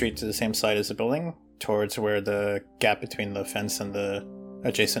cross the street to the same side as the building, towards where the gap between the fence and the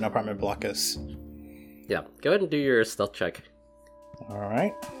adjacent apartment block is. Yeah, go ahead and do your stealth check. All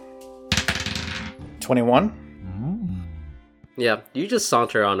right. 21. Yeah, you just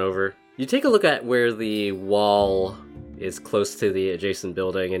saunter on over. You take a look at where the wall is close to the adjacent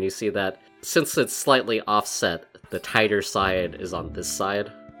building, and you see that since it's slightly offset, the tighter side is on this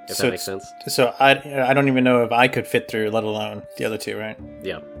side, if So that makes sense. So I don't even know if I could fit through, let alone the other two, right?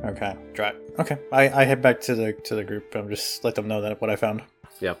 Yeah. Okay, drive. Okay, I head back to the group. I'm just let them know that what I found.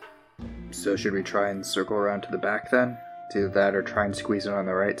 Yeah. So should we try and circle around to the back then? Do that or try and squeeze it on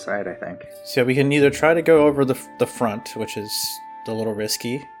the right side, I think. So we can either try to go over the front, which is a little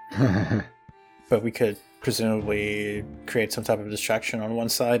risky, but we could presumably create some type of distraction on one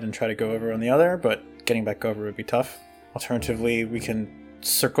side and try to go over on the other, but getting back over would be tough. Alternatively, we can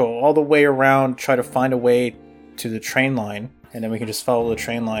circle all the way around, try to find a way to the train line, and then we can just follow the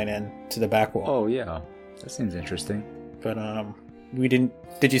train line in to the back wall. Oh, yeah. That seems interesting. But we didn't.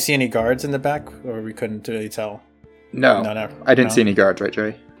 Did you see any guards in the back, or we couldn't really tell? No, No. I didn't No? see any guards, right,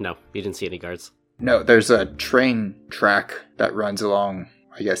 Jerry? No, you didn't see any guards. No, there's a train track that runs along,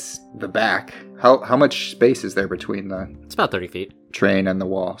 I guess, the back. How much space is there between the It's about 30 feet. train and the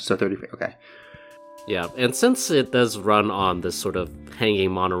wall? So 30 feet, okay. Yeah, and since it does run on this sort of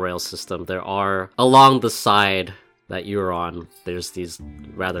hanging monorail system, there are, along the side that you're on, there's these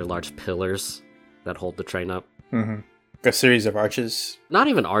rather large pillars that hold the train up. Mm-hmm. A series of arches. Not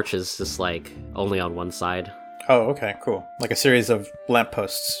even arches, just like only on one side. Oh, okay, cool. Like a series of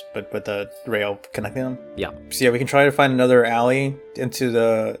lampposts, but with a rail connecting them. Yeah. So yeah, we can try to find another alley into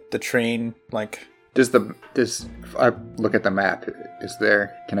the train. Like, If I look at the map,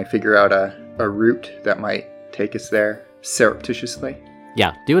 can I figure out a route that might take us there surreptitiously?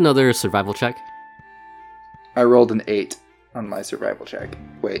 Yeah, do another survival check. I rolled an 8 on my survival check.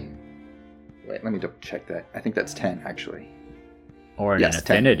 Wait, let me double check that. I think that's 10, actually. Or an Yes,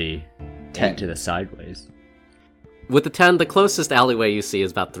 10. affinity 10. to the sideways. With the 10, the closest alleyway you see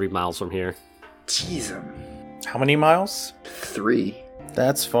is about 3 miles from here. Jeez, how many miles? 3.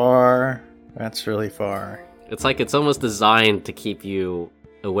 That's far. That's really far. It's like it's almost designed to keep you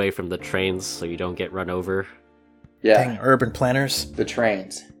away from the trains so you don't get run over. Yeah, Dang, urban planners. the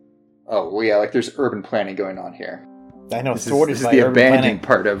trains. Oh, well, yeah, like there's urban planning going on here. I know This thwarted is by the urban abandoned planning.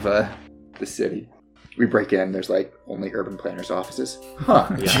 part of the city. We break in, there's like only urban planners' offices. Huh.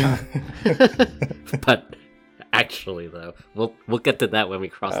 Yeah. But actually, though, we'll get to that when we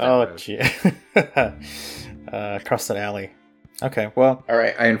cross that Oh, road. gee. Across that alley. Okay, well, All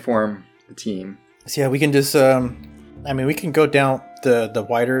right, I inform the team. so yeah, we can just. We can go down the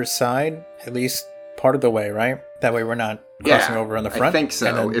wider side at least part of the way, right? That way we're not crossing over on the front. I think so.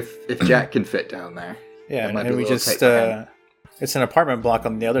 And then- If Jack can fit down there. Yeah, That might and be a we little just tight for him. it's an apartment block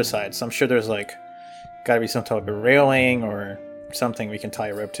on the other side, so I'm sure there's like got to be some type of railing or something we can tie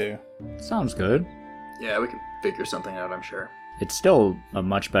a rope to. Sounds good. Yeah, we can figure something out, I'm sure. It's still a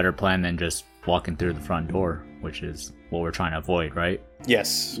much better plan than just walking through the front door, which is what we're trying to avoid, right?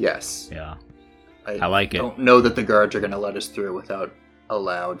 Yes. Yes. Yeah. I like it. don't know that the guards are going to let us through without a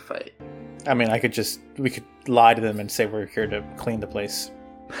loud fight. I mean, we could lie to them and say we're here to clean the place.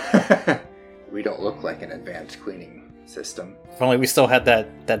 We don't look like an advanced cleaning system. If only we still had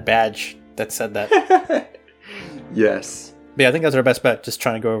that badge that said that. Yes. But yeah, I think that's our best bet. Just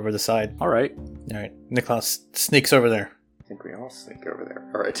trying to go over the side. All right. All right, Niklaus sneaks over there. I think we all sneak over there.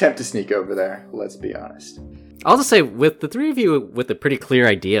 Or attempt to sneak over there, let's be honest. I'll just say, with the three of you with a pretty clear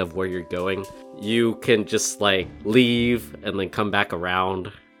idea of where you're going, you can just like leave and then come back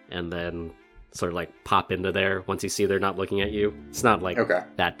around and then sort of like pop into there once you see they're not looking at you. It's not like Okay.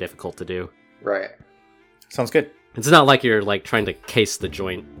 that difficult to do. Right. Sounds good. It's not like you're like trying to case the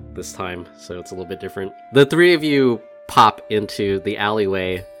joint this time, so it's a little bit different. The three of you pop into the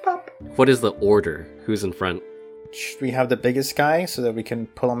alleyway. Pop. What is the order? Who's in front? Should we have the biggest guy so that we can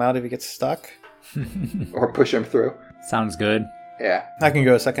pull him out if he gets stuck? Or push him through. Sounds good. Yeah. I can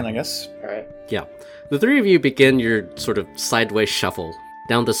go second, I guess. Alright. Yeah. The three of you begin your sort of sideways shuffle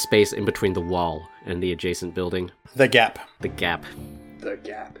down the space in between the wall and the adjacent building. The gap. The gap. The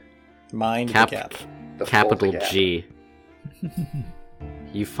gap. Mind Cap- the gap. The Capital full gap. G.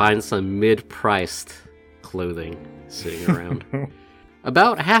 You find some mid-priced clothing sitting around.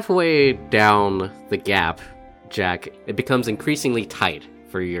 About halfway down the gap, Jack, it becomes increasingly tight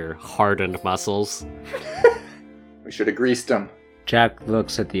for your hardened muscles. We should have greased them. Jack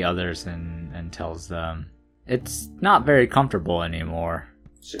looks at the others and tells them, it's not very comfortable anymore.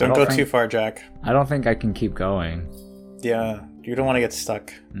 Don't go too far, Jack. I don't think I can keep going. Yeah, you don't want to get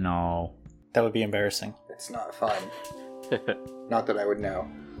stuck. No. That would be embarrassing. It's not fun. Not that I would know.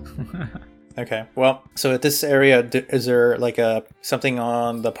 Okay, well, so at this area, is there like something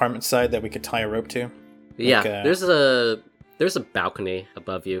on the apartment side that we could tie a rope to? Yeah, Like, there's a balcony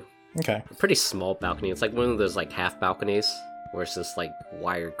above you. Okay. A pretty small balcony. It's like one of those like half balconies where it's just like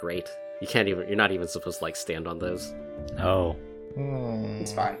wire grate. You're not even supposed to like stand on those. Oh.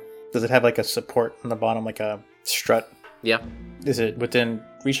 It's fine. Does it have like a support on the bottom, like a strut? Yeah, Is it within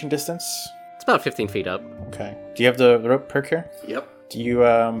reaching distance? it's about 15 feet up. Okay. Do you have the rope perk here? Yep. Do you,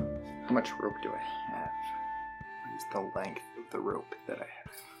 How much rope do I have? What is the length of the rope that I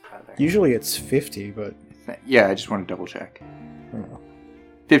have? Rather? usually it's 50, but Yeah, I just want to double check. I don't know.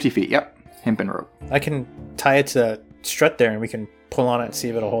 50 feet, yep. Hempen rope. I can tie it to the strut there and we can pull on it and see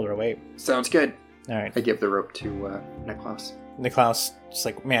if it'll hold our weight. Sounds good. All right. I give the rope to Niklaus. Niklaus is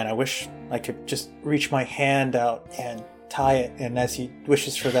like, man, I wish I could just reach my hand out and tie it. And as he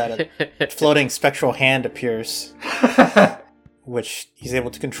wishes for that, a floating spectral hand appears, which he's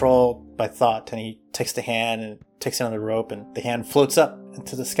able to control by thought. And he takes the hand and takes it on the rope, and the hand floats up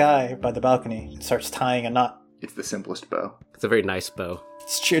into the sky by the balcony and starts tying a knot. It's the simplest bow. It's a very nice bow.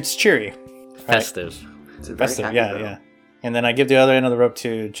 It's cheery. Right? Festive. It's a very Festive, happy yeah, bow. yeah. And then I give the other end of the rope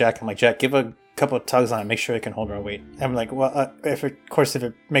to Jack. I'm like, Jack, give a couple of tugs on it, make sure it can hold our weight. I'm like, well, if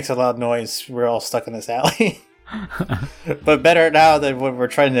it makes a loud noise, we're all stuck in this alley. But better now than when we're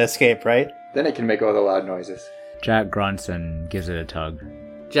trying to escape, right? Then it can make all the loud noises. Jack grunts and gives it a tug.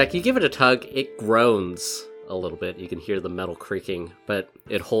 Jack, you give it a tug, it groans a little bit. You can hear the metal creaking, but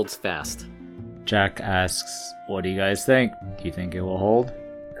it holds fast. Jack asks, what do you guys think? Do you think it will hold?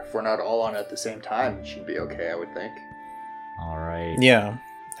 If we're not all on it at the same time, it should be okay, I would think. Alright. Yeah.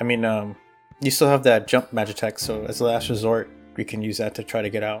 I mean, you still have that jump Magitech, so as a last resort, we can use that to try to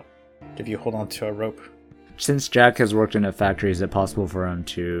get out if you hold on to a rope. Since Jack has worked in a factory, is it possible for him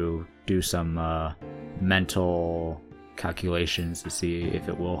to do some mental calculations to see if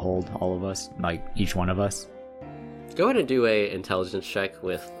it will hold all of us? Like, each one of us? Go ahead and do a intelligence check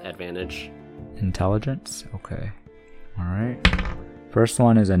with advantage. Intelligence? Okay. Alright. First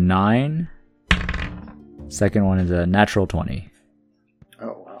one is a 9. Second one is a natural 20.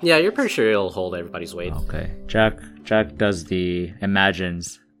 Oh, wow. Yeah, you're pretty sure it'll hold everybody's weight. Okay. Jack does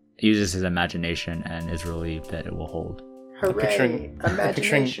uses his imagination and is relieved that it will hold. Hooray! I'm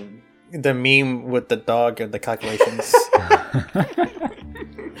Imagination. The meme with the dog and the calculations.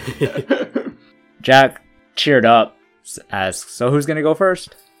 Jack, cheered up, asks, so who's gonna go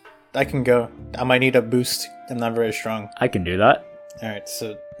first? I can go. I might need a boost. I'm not very strong. I can do that. Alright,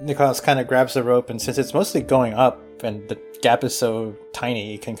 so Niklaus kind of grabs the rope, and since it's mostly going up and the gap is so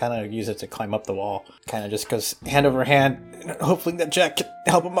tiny, you can kind of use it to climb up the wall. Kind of just goes hand over hand, hoping that Jack can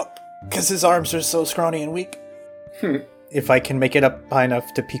help him up, because his arms are so scrawny and weak. If I can make it up high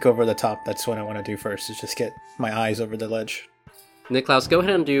enough to peek over the top, that's what I want to do first, is just get my eyes over the ledge. Niklaus, go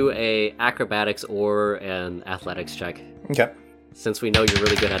ahead and do a acrobatics or an athletics check, Okay. since we know you're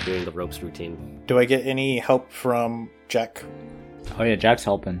really good at doing the ropes routine. Do I get any help from Jack? Oh yeah, Jack's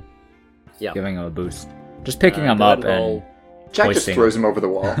helping. Yeah. Giving him a boost. Just picking him go up ahead and and roll. Jack just hoisting. throws him over the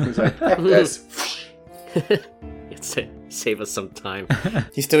wall. He's like, F this. Save us some time.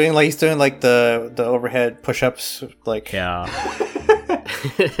 He's doing like the overhead push-ups, like yeah.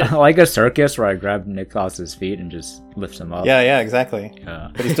 Like a circus where I grab Niklaus's feet and just lift him up. yeah, exactly.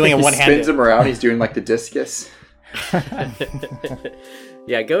 Yeah. But he's doing it He one-handed. spins him around. He's doing like the discus.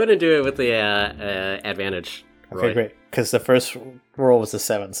 Yeah, go ahead and do it with the advantage. Okay, Roy. great. Because the first roll was a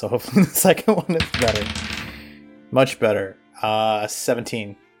 7, so hopefully the second one is better. Much better.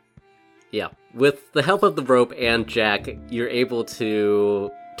 17. Yeah. With the help of the rope and Jack, you're able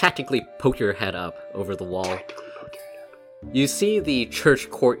to tactically poke your head up over the wall. You see the church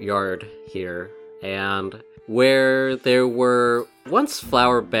courtyard here, and where there were once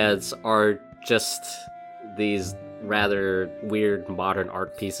flower beds are just these rather weird modern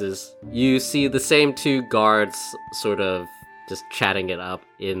art pieces. You see the same two guards sort of just chatting it up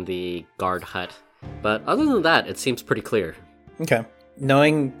in the guard hut. But other than that, it seems pretty clear. Okay.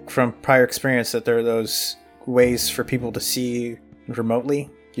 Knowing from prior experience that there are those ways for people to see remotely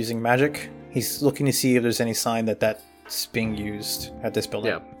using magic, he's looking to see if there's any sign that that's being used at this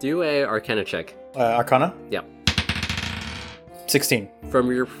building. Yeah. Do a Arcana check. Arcana? Yep. 16.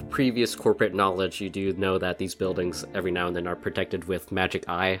 From your previous corporate knowledge, you do know that these buildings every now and then are protected with magic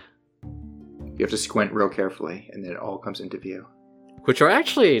eye, You have to squint real carefully, and then it all comes into view. which are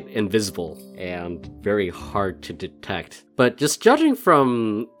actually invisible and very hard to detect. But just judging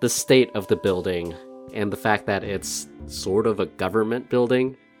from the state of the building and the fact that it's sort of a government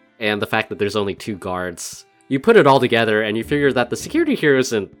building and the fact that there's only 2 guards, you put it all together and you figure that the security here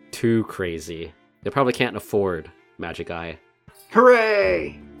isn't too crazy. They probably can't afford magic eye.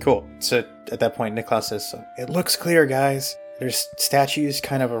 Hooray! Cool. So at that point, Niklaus says, so, it looks clear, guys. There's statues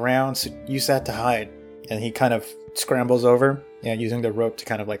kind of around, so use that to hide. And he kind of scrambles over, using the rope to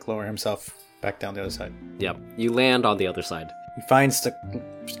kind of like lower himself back down the other side. Yep, you land on the other side. He finds the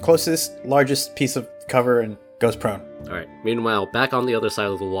closest, largest piece of cover and goes prone. Alright, meanwhile, back on the other side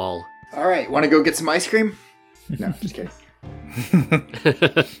of the wall. Alright, want to go get some ice cream? No, just kidding.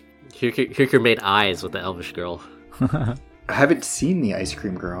 Hirkir made eyes with the elvish girl. I haven't seen the ice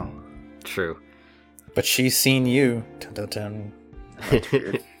cream girl. True. But she's seen you. Dun, dun, dun. That's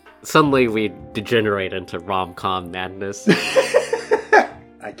weird. Suddenly we degenerate into rom-com madness.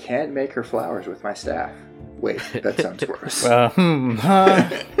 I can't make her flowers with my staff. Wait, that sounds worse.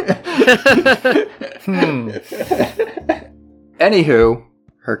 Anywho,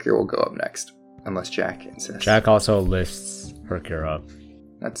 Hercule will go up next, unless Jack insists. Jack also lifts Hercure up.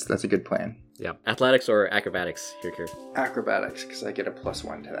 That's a good plan. Yep. Athletics or acrobatics, Hirkir? Acrobatics, because I get a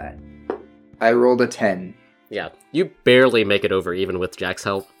 +1 to that. I rolled a 10. Yeah, you barely make it over even with Jack's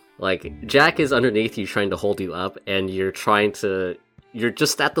help. Like, Jack is underneath you trying to hold you up, and you're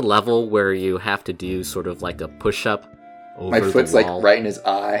just at the level where you have to do sort of like a push-up over My foot's the like wall. right in his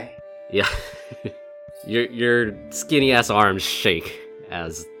eye. Yeah. Your skinny-ass arms shake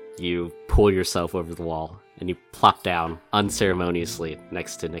as you pull yourself over the wall, and you plop down unceremoniously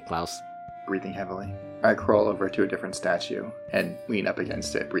next to Niklaus. Breathing heavily. I crawl over to a different statue and lean up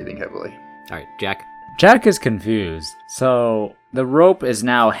against it, breathing heavily. Alright, Jack. Jack is confused. So the rope is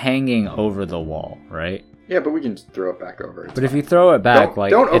now hanging over the wall, right? Yeah, but we can just throw it back over. It's But if fine. you throw it back,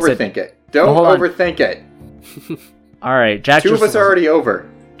 don't overthink it. Don't Well, hold on. overthink it. All right, Jack. 2 of us are already over.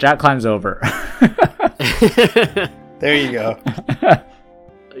 Jack climbs over. There you go.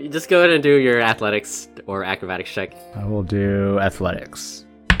 You just go ahead and do your athletics or acrobatics check. I will do athletics.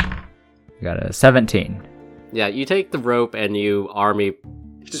 Got a 17. Yeah, you take the rope and you army.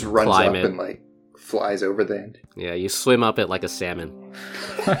 He just runs Climb up it. and like flies over the end. Yeah, you swim up it like a salmon.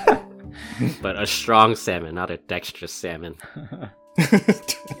 But a strong salmon, not a dexterous salmon.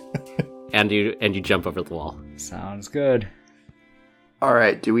 And you jump over the wall. Sounds good. All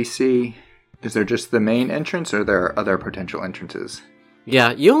right, do we see... Is there just the main entrance, or there are other potential entrances?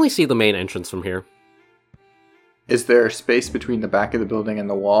 Yeah, you only see the main entrance from here. Is there space between the back of the building and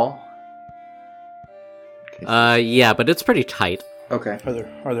the wall? Yeah, but it's pretty tight. Okay.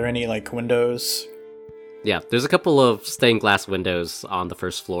 Are there any like windows? Yeah, there's a couple of stained glass windows on the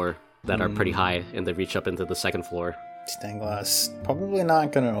first floor that are pretty high, and they reach up into the second floor. Stained glass. Probably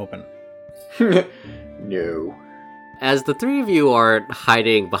not gonna open. No. As the three of you are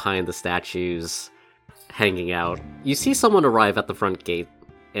hiding behind the statues, hanging out, you see someone arrive at the front gate,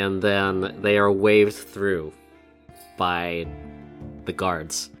 and then they are waved through by the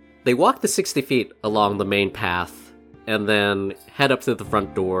guards. They walk the 60 feet along the main path, and then head up to the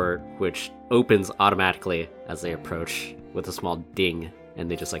front door, which opens automatically as they approach with a small ding, and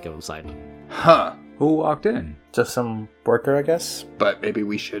they just go inside. Huh. Who walked in? Just some worker, I guess. But maybe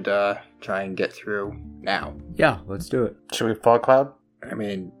we should try and get through now. Yeah, let's do it. Should we fog cloud? I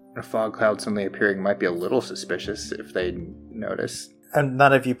mean, a fog cloud suddenly appearing might be a little suspicious if they notice. And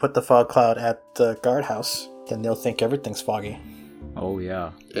not if you put the fog cloud at the guardhouse, then they'll think everything's foggy. Oh,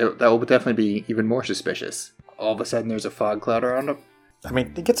 yeah. That will definitely be even more suspicious. All of a sudden there's a fog cloud around them. I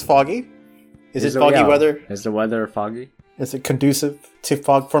mean, it gets foggy. Is it foggy weather? Is the weather foggy? Is it conducive to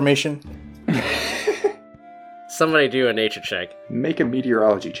fog formation? Somebody do a nature check. Make a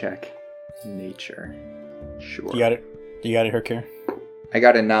meteorology check. Nature. Sure. You got it, Hercure? I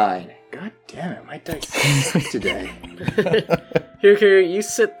got a 9. God damn it, my dice suck today. Here, you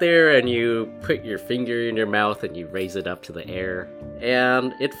sit there and you put your finger in your mouth and you raise it up to the air.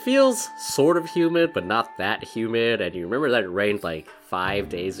 And it feels sort of humid, but not that humid. And you remember that it rained 5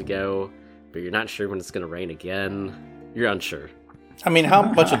 days ago, but you're not sure when it's going to rain again. You're unsure. I mean, how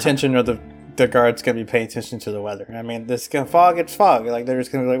much attention are the guards going to be paying attention to the weather? I mean, this fog, it's fog. They're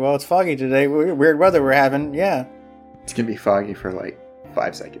just going to be well, it's foggy today. Weird weather we're having. Yeah. It's gonna be foggy for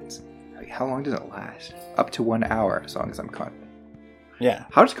 5 seconds. How long does it last? Up to 1 hour, as long as I'm confident. Yeah.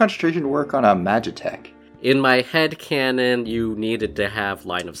 How does concentration work on a Magitech? In my head canon, you needed to have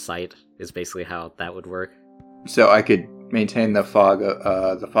line of sight, is basically how that would work. So I could maintain the fog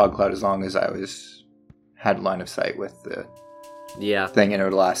cloud as long as I had line of sight with the Yeah, thing, and it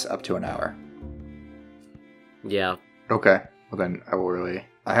would last up to an hour. yeah. Okay. Well then,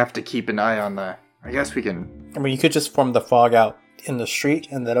 I have to keep an eye on the. I guess we can. I mean, you could just form the fog out in the street,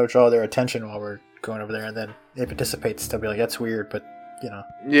 and that'll draw their attention while we're going over there. And then if it dissipates, they'll be like, "That's weird," but they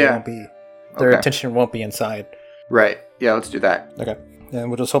won't be. Their Okay. attention won't be inside. Right. Yeah. Let's do that. Okay, and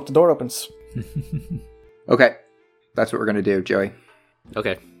we'll just hope the door opens. Okay. That's what we're gonna do, Joey.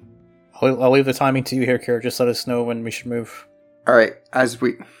 Okay. I'll leave the timing to you here, Kira. Just let us know when we should move. All right.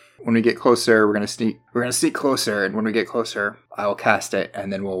 When we get closer, we're gonna sneak closer, and when we get closer, I will cast it,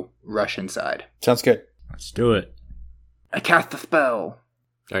 and then we'll rush inside. Sounds good. Let's do it. I cast the spell.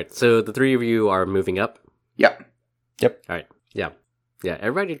 All right. So the three of you are moving up. Yep. Yep. All right. Yeah. Yeah.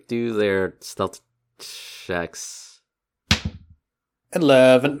 Everybody do their stealth checks.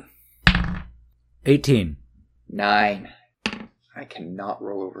 11. 18. 9. I cannot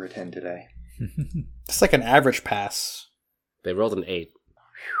roll over a 10 today. It's like an average pass. They rolled an 8.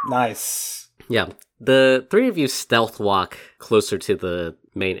 Nice. Yeah. The three of you stealth walk closer to the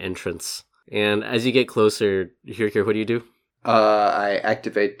main entrance. And as you get closer, here, what do you do? I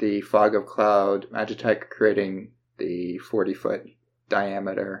activate the Fog of Cloud Magitech, creating the 40-foot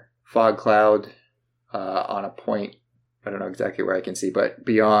diameter fog cloud on a point. I don't know exactly where I can see, but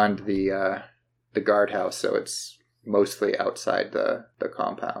beyond the guardhouse, so it's mostly outside the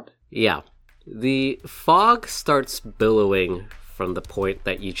compound. Yeah. The fog starts billowing from the point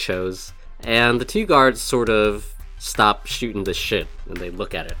that you chose, and the two guards sort of stop shooting the shit, and they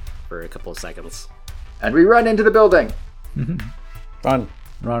look at it for a couple of seconds. And we run into the building! Run.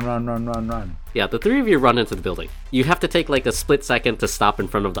 Run. Yeah, the three of you run into the building. You have to take like a split second to stop in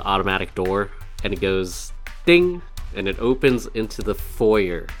front of the automatic door, and it goes ding, and it opens into the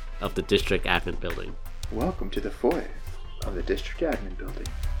foyer of the district admin building. Welcome to the foyer of the district admin building.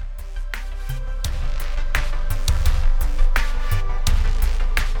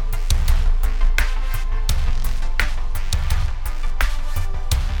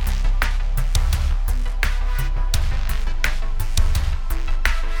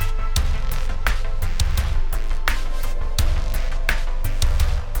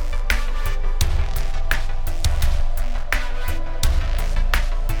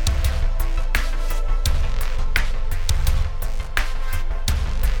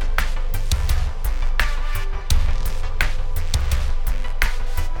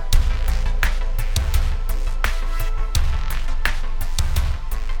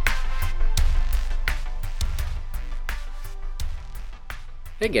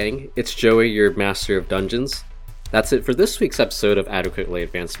 Hey gang, it's Joey, your master of dungeons. That's it for this week's episode of Adequately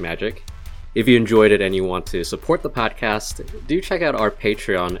Advanced Magic. If you enjoyed it and you want to support the podcast, do check out our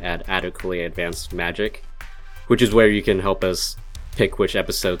Patreon at Adequately Advanced Magic, which is where you can help us pick which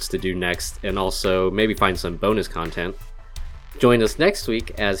episodes to do next, and also maybe find some bonus content. Join us next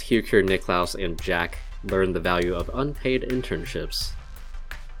week as Hirkir, Niklaus, and Jack learn the value of unpaid internships.